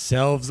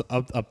ourselves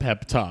a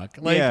pep talk.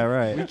 Like, Yeah,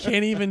 right. We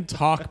can't even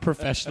talk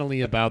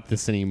professionally about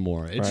this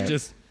anymore. It's Right.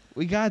 just,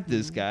 We got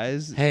this,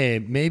 guys. hey,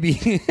 maybe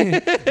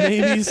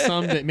maybe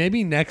someday,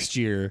 maybe next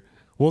year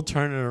we'll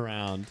turn it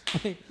around.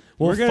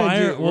 We'll We're gonna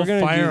fire, do, we'll we're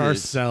gonna fire do this.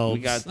 ourselves. We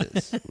got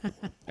this. All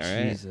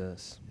right,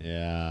 Jesus.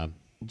 Yeah,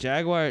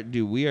 Jaguar,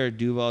 dude. We are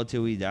Duval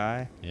till we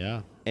die,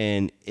 yeah.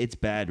 and it's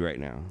bad right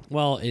now.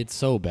 Well, it's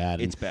so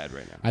bad. It's bad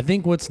right now. I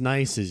think what's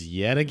nice is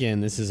yet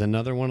again, this is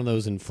another one of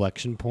those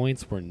inflection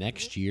points where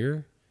next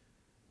year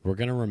we're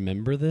gonna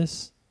remember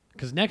this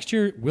because next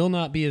year will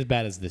not be as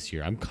bad as this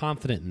year. I'm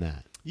confident in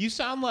that. You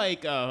sound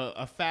like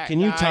a fat Can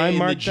you guy time in the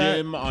mark that?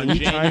 gym on Can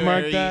you January. time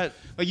mark that?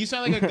 Like you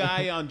sound like a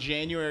guy on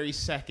January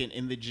 2nd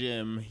in the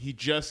gym. He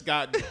just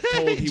got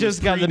told he Just was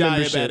got the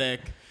membership. pre-diabetic.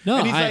 No,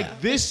 and he's I- like,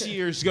 this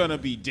year's gonna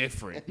be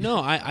different. No,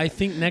 I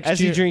think next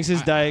As year he drinks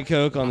his Diet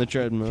Coke on the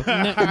treadmill.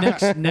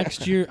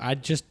 next year, I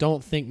just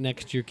don't think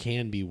next year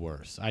can be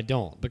worse. I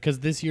don't because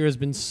this year has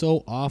been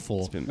so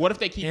awful. What if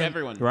they keep And-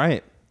 everyone?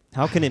 Right.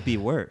 How can it be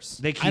worse?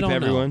 They keep I don't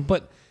everyone. know,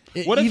 but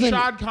What if even,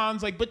 Shad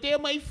Khan's like, but they're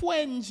my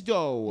friends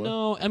though?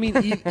 No, I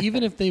mean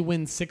even if they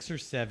win 6 or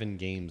 7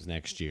 games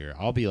next year,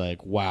 I'll be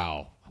like,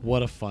 wow,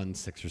 what a fun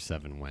 6 or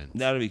 7 wins.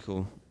 That'd be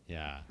cool.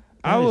 Yeah,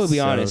 I will is be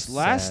so honest. sad.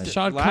 Last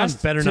Shad Khan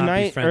last better tonight,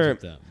 not be friends or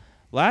with them.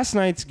 Last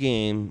night's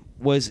game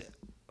was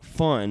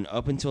fun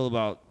up until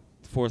about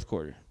fourth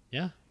quarter.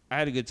 Yeah. I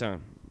had a good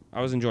time.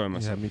 I was enjoying Yeah,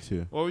 myself. Oh, me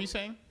too. What were you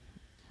saying?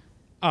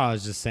 I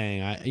was just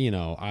saying,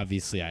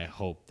 obviously I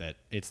hope that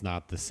it's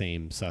not the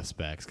same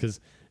suspects because,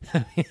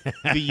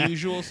 The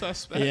usual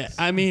suspects. yeah,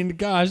 I mean,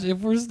 gosh, if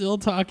we're still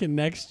talking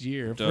next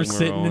year, if Doug we're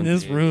sitting in Marrone,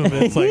 this dude. room,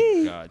 it's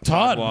like God,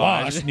 Todd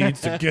Wash needs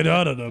to get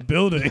out of the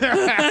building.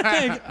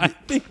 I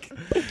think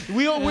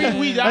We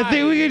I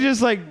think we could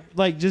just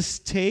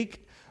just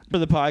take for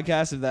the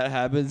podcast if that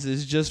happens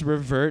is just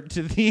revert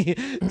to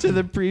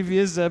the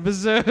previous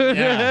episode.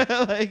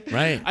 Yeah.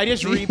 right. I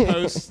just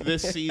repost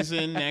this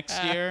season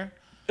next year.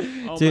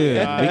 Oh Dude,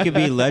 my God. we could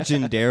be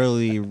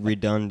legendarily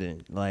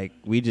redundant. Like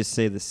we just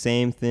say the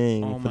same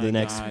thing Oh for my the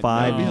next God,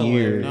 5 no,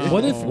 years. no,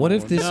 What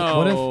if this- No,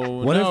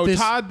 what if no, this-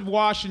 Todd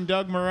Wash and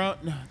Doug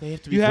Marrone? No, they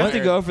have to be. You have to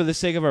fired. go for the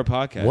sake of our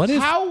podcast. What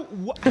if How?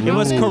 It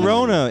was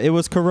Corona. It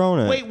was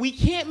Corona. Wait, we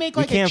can't make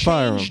like can't a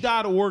fire 'em.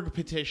 change.org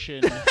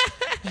petition.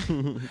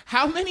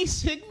 How many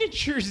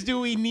signatures do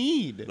we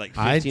need? like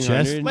I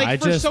 1500? just- Like I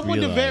for just someone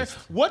to realized.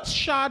 what's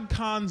Shad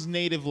Khan's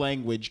native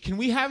language? Can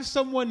we have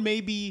someone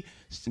maybe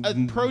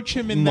approach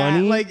him in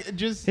Money? that? Like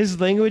just His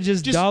language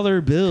is Just dollar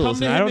come bills,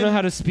 to and I him don't know in-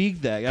 how to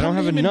speak that. I come don't to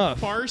have him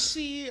enough. in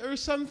Farsi or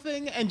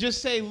something, and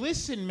just say,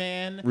 "Listen,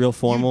 man, Real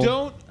formal. You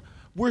don't.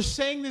 We're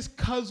saying this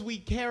because we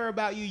care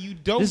about you. You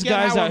don't This get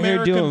guy's how out here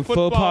American doing faux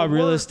football pas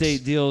real works.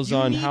 estate deals You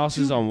on need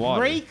houses to on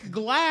water. Break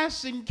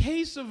glass in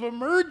case of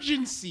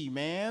emergency,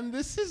 man.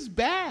 This is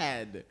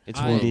bad. It's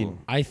horrible.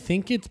 I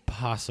think it's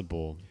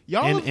possible.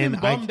 Y'all And- have been and I-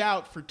 bummed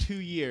out for 2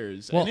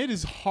 years, Well, and it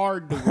is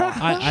hard to watch.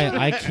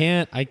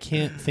 I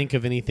can't think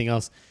of anything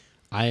else.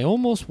 I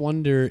almost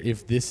wonder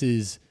if this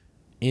is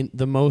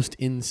the most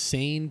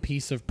insane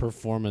piece of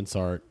performance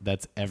art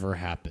that's ever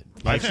happened.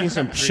 I've seen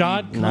some pretty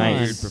Shad Khan,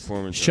 weird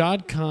performance.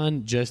 Shad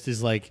Khan just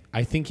is like,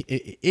 I think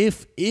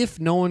if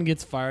no one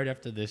gets fired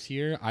after this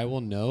year, I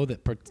will know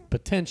that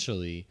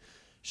potentially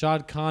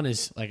Shad Khan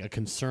is like a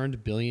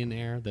concerned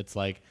billionaire that's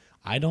like,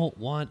 I don't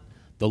want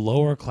the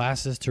lower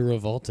classes to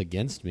revolt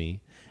against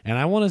me. And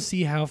I want to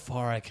see how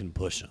far I can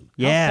push them.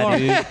 Yeah,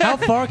 dude. How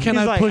far can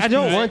He's I like, push? I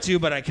don't these- want to,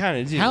 but I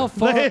kind of do. How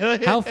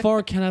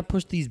far can I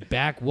push these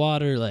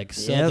backwater like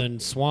southern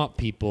swamp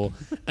people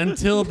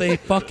until they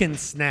fucking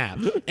snap?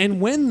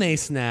 And when they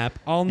snap,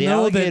 I'll The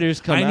know alligators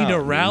that come I need to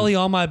out, rally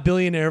all my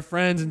billionaire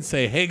friends and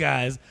say, "Hey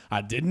guys,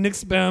 I did an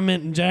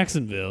experiment in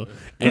Jacksonville,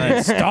 and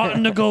it's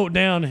starting to go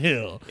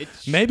downhill.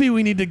 Maybe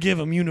we need to give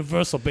them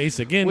universal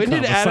basic income." When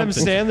did or Adam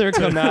something Sandler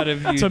come out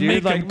of you, to dude?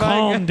 make Like, them my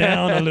calm God.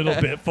 down a little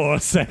bit for a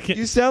second?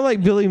 You sound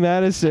like Billy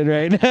Madison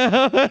right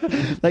now.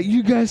 Like,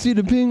 you guys see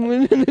the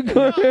penguin in the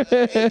corner?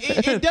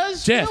 it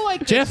does Jeff, feel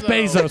like Jeff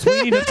this, though. Bezos,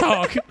 we need to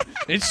talk.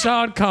 It's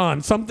Shad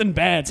Khan. Something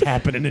bad's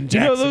happening in You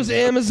know Jacksonville. those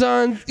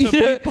Amazon,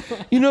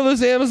 you know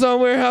those Amazon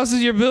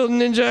warehouses you're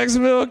building in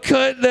Jacksonville?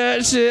 Cut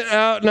that shit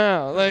out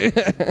now. Like,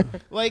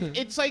 Like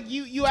it's like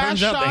you ask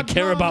Turns out Shad they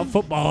care Khan- about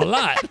football a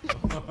lot.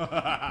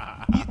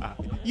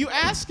 You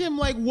ask him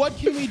like, what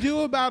can we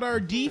do about our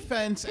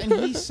defense, and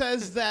he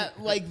says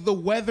that like the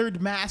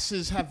weathered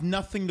masses have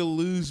nothing to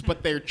lose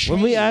but their chains.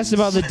 when we asked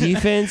about the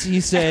defense, he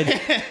said,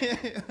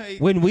 Like,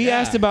 when we yeah.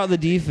 asked about the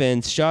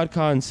defense, Shad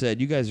Khan said,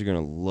 you guys are going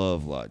to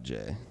love Lot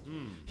J.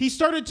 He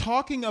started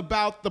talking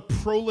about the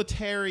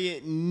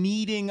proletariat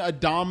needing a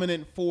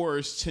dominant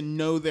force to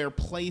know their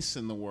place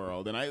in the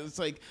world, and I was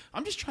like,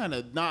 I'm just trying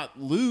to not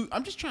lose.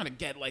 I'm just trying to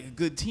get like a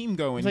good team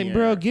going. It's like, here.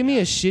 bro, give me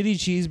a shitty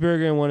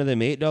cheeseburger and one of them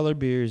 $8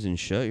 beers and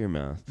shut your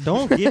mouth.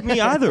 Don't give me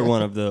either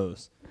one of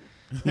those.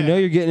 You know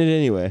you're getting it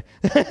anyway.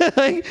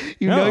 Like,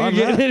 you No, know you're I'm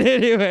getting not.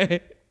 it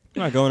anyway.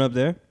 I'm not going up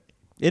there.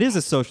 It is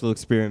a social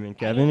experiment,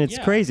 Kevin. It's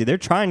yeah. crazy. They're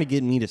trying to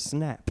get me to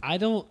snap. I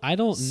don't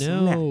know.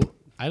 Snap.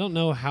 I don't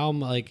know how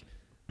like.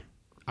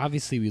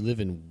 Obviously, we live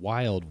in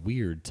wild,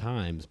 weird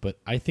times, but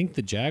I think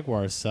the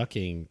Jaguars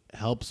sucking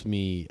helps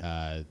me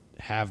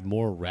have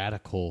more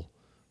radical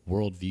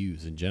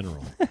worldviews in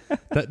general.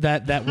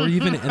 that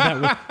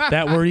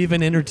we're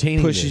even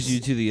entertaining. Pushes this. you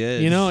to the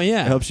edge. You know,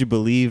 yeah. It helps you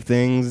believe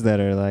things that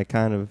are like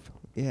kind of,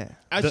 yeah.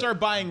 I start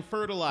buying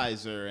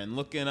fertilizer and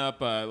looking up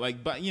Right,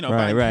 buying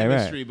right,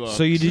 chemistry right. books.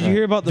 So did you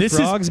hear about the This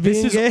frogs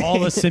being is gay?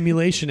 all a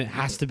simulation. It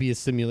has to be a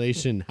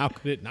simulation. How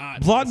could it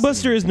not? be a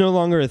Blockbuster is no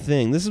longer a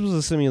thing. This was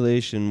a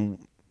simulation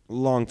a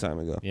long time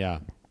ago. Yeah.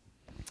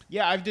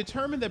 Yeah, I've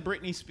determined that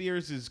Britney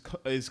Spears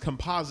is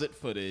composite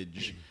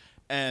footage,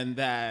 and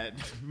that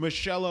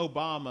Michelle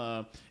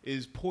Obama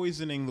is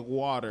poisoning the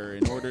water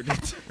in order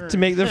to turn. To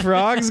make the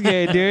frogs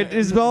gay, dude.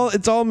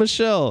 It's all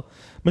Michelle.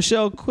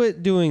 Michelle,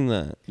 quit doing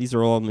that. These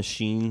are all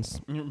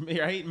machines.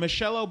 Right,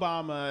 Michelle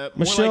Obama. more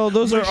Michelle, like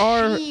those are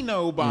our- Machine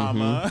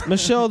Obama.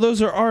 Michelle,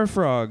 those are our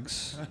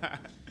frogs.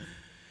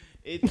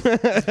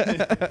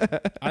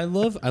 I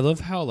love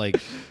how like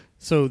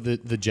so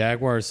the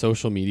Jaguars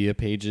social media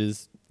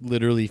pages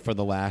literally for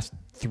the last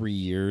 3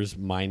 years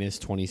minus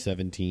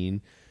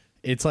 2017.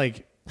 It's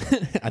like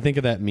I think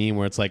of that meme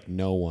where it's like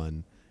no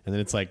one. And then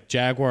it's like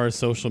Jaguars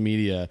social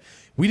media.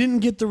 We didn't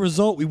get the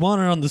result we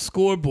wanted on the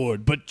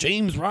scoreboard, but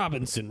James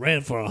Robinson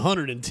ran for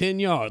 110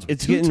 yards. With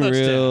It's 2 getting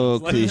real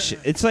touchdowns. cliche.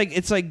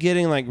 It's like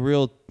getting like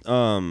real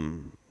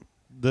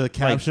The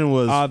caption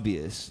was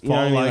obvious. You know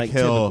fall what I mean? like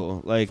hell.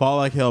 typical. Like Fall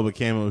like hell, but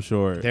came up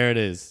short. There it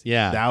is.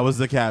 Yeah. That was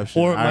the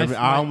caption. Or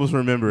I almost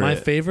remember My it.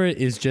 favorite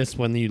is just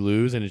when you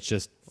lose and it's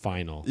just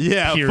final.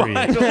 Yeah, Period.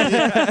 final,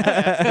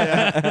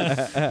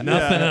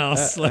 Nothing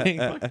else. Like,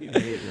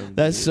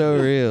 that's so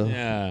real.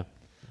 yeah.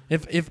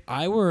 If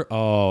I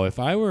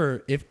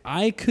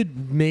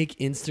could make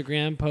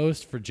Instagram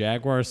posts for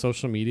Jaguar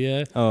social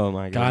media, Oh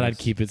my God, I'd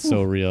keep it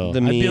so real. The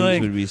I'd be memes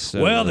like, would be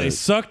so well, they lit.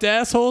 sucked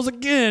assholes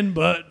again,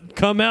 but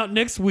come out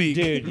next week.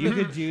 Dude, you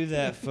could do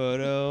that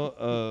photo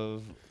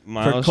of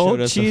Miles cold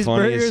showed us the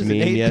funniest cheeseburgers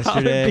meme and $8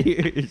 yesterday.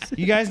 beers.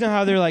 You guys know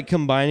how they're like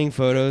combining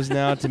photos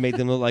now to make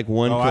them look like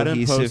one I didn't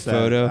cohesive post that.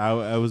 photo.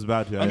 I was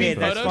about to. I Okay,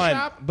 didn't that's post fine.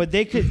 Photoshop? But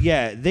they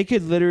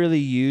could literally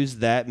use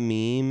that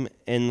meme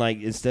and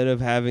like instead of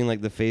having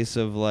like the face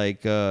of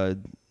like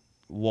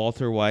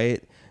Walter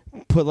White,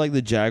 put like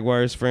the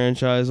Jaguars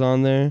franchise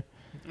on there.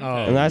 Oh,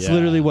 And that's yeah.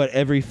 literally what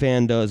every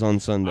fan does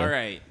on Sunday. All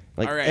right.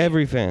 Like all right.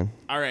 every fan.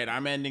 All right,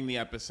 I'm ending the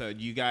episode.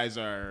 You guys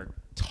are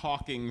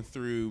talking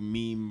through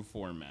meme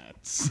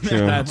formats. True.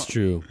 That's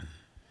true.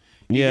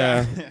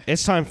 Yeah.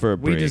 It's time for a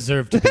We break.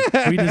 deserve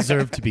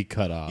to be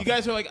cut off. You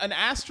guys are like an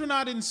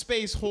astronaut in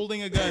space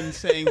holding a gun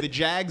saying the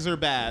Jags are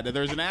bad. And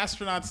there's an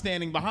astronaut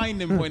standing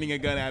behind him pointing a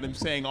gun at him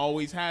saying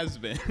always has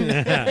been.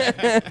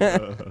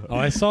 Oh,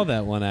 I saw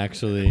that one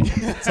actually.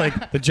 It's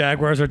like the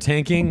Jaguars are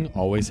tanking,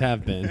 always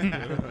have been.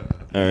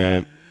 All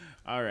right.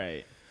 All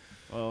right.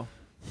 Well,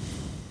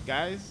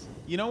 guys,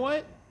 you know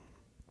what?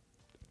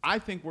 I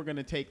think we're going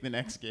to take the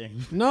next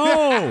game.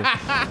 No,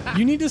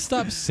 you need to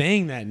stop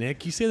saying that,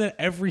 Nick. You say that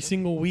every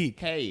single week.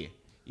 Hey,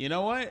 you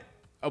know what?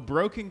 A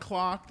broken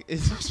clock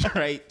is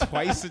right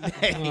twice a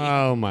day.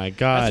 Oh my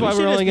God! That's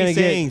why we're only going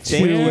to get 2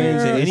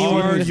 wins. And anyone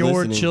Where are who's your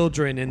listening,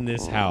 children in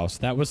this house?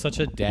 That was such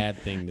a dad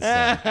thing to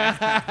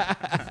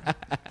say.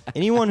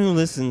 Anyone who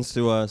listens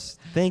to us,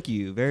 thank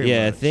you very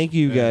much. thank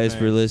you guys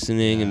for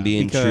listening and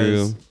being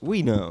because true.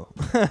 we know.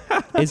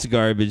 It's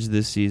garbage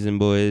this season,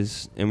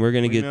 boys, and we're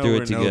going to get through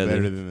it Better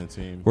together. than the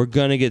team. We're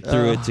going to get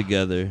through it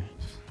together.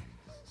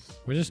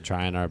 We're just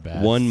trying our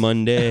best. One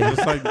Monday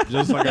just like our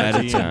at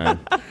a team. time.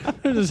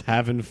 We're just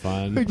having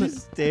fun. We're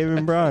just Dave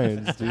and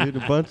Brian's, dude.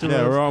 A bunch of Yeah,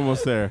 us. we're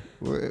almost there.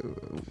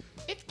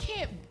 It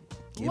can't.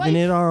 Giving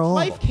it our all.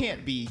 Life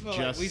can't be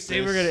just. We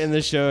say we're going to end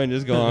the show and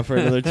just go on for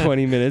another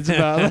 20 minutes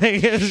about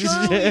like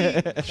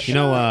You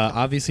know,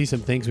 obviously some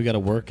things we got to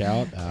work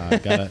out.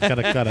 Gotta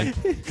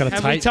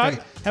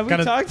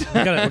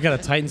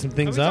tighten some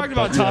things up. talked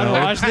about but, Todd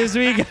Wash this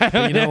week? but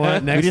you know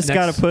what? We just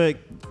got to put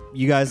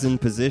you guys in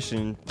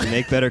position to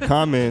make better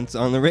comments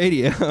on the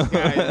radio.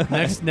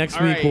 next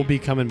All week right. we'll be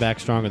coming back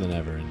stronger than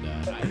ever.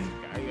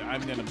 And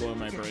I'm gonna blow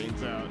my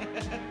brains out.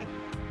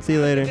 See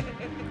you later.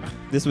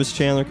 This was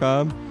Chandler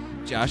Cobb.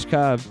 Josh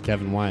Cobb.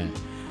 Kevin Wyatt,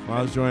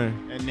 Miles Joyner.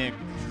 And Nick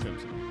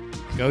Simpson.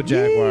 go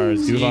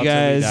Jaguars. See Duval you till we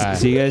die. guys.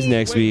 See you guys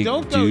next Wait, week.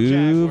 don't go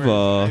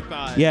Duval. Jaguars, I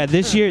thought. Yeah,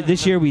 this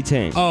year we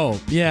tank. Oh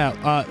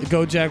yeah,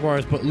 go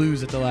Jaguars, but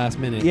lose at the last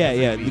minute.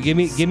 Yeah. Give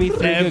me 3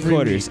 good Every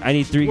quarters. I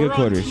need 3 We're good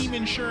quarters. on team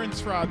insurance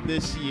fraud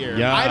this year.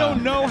 Yeah. I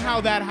don't know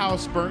how that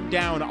house burnt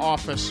down,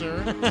 officer.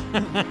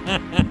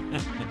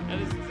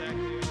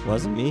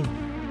 Wasn't me.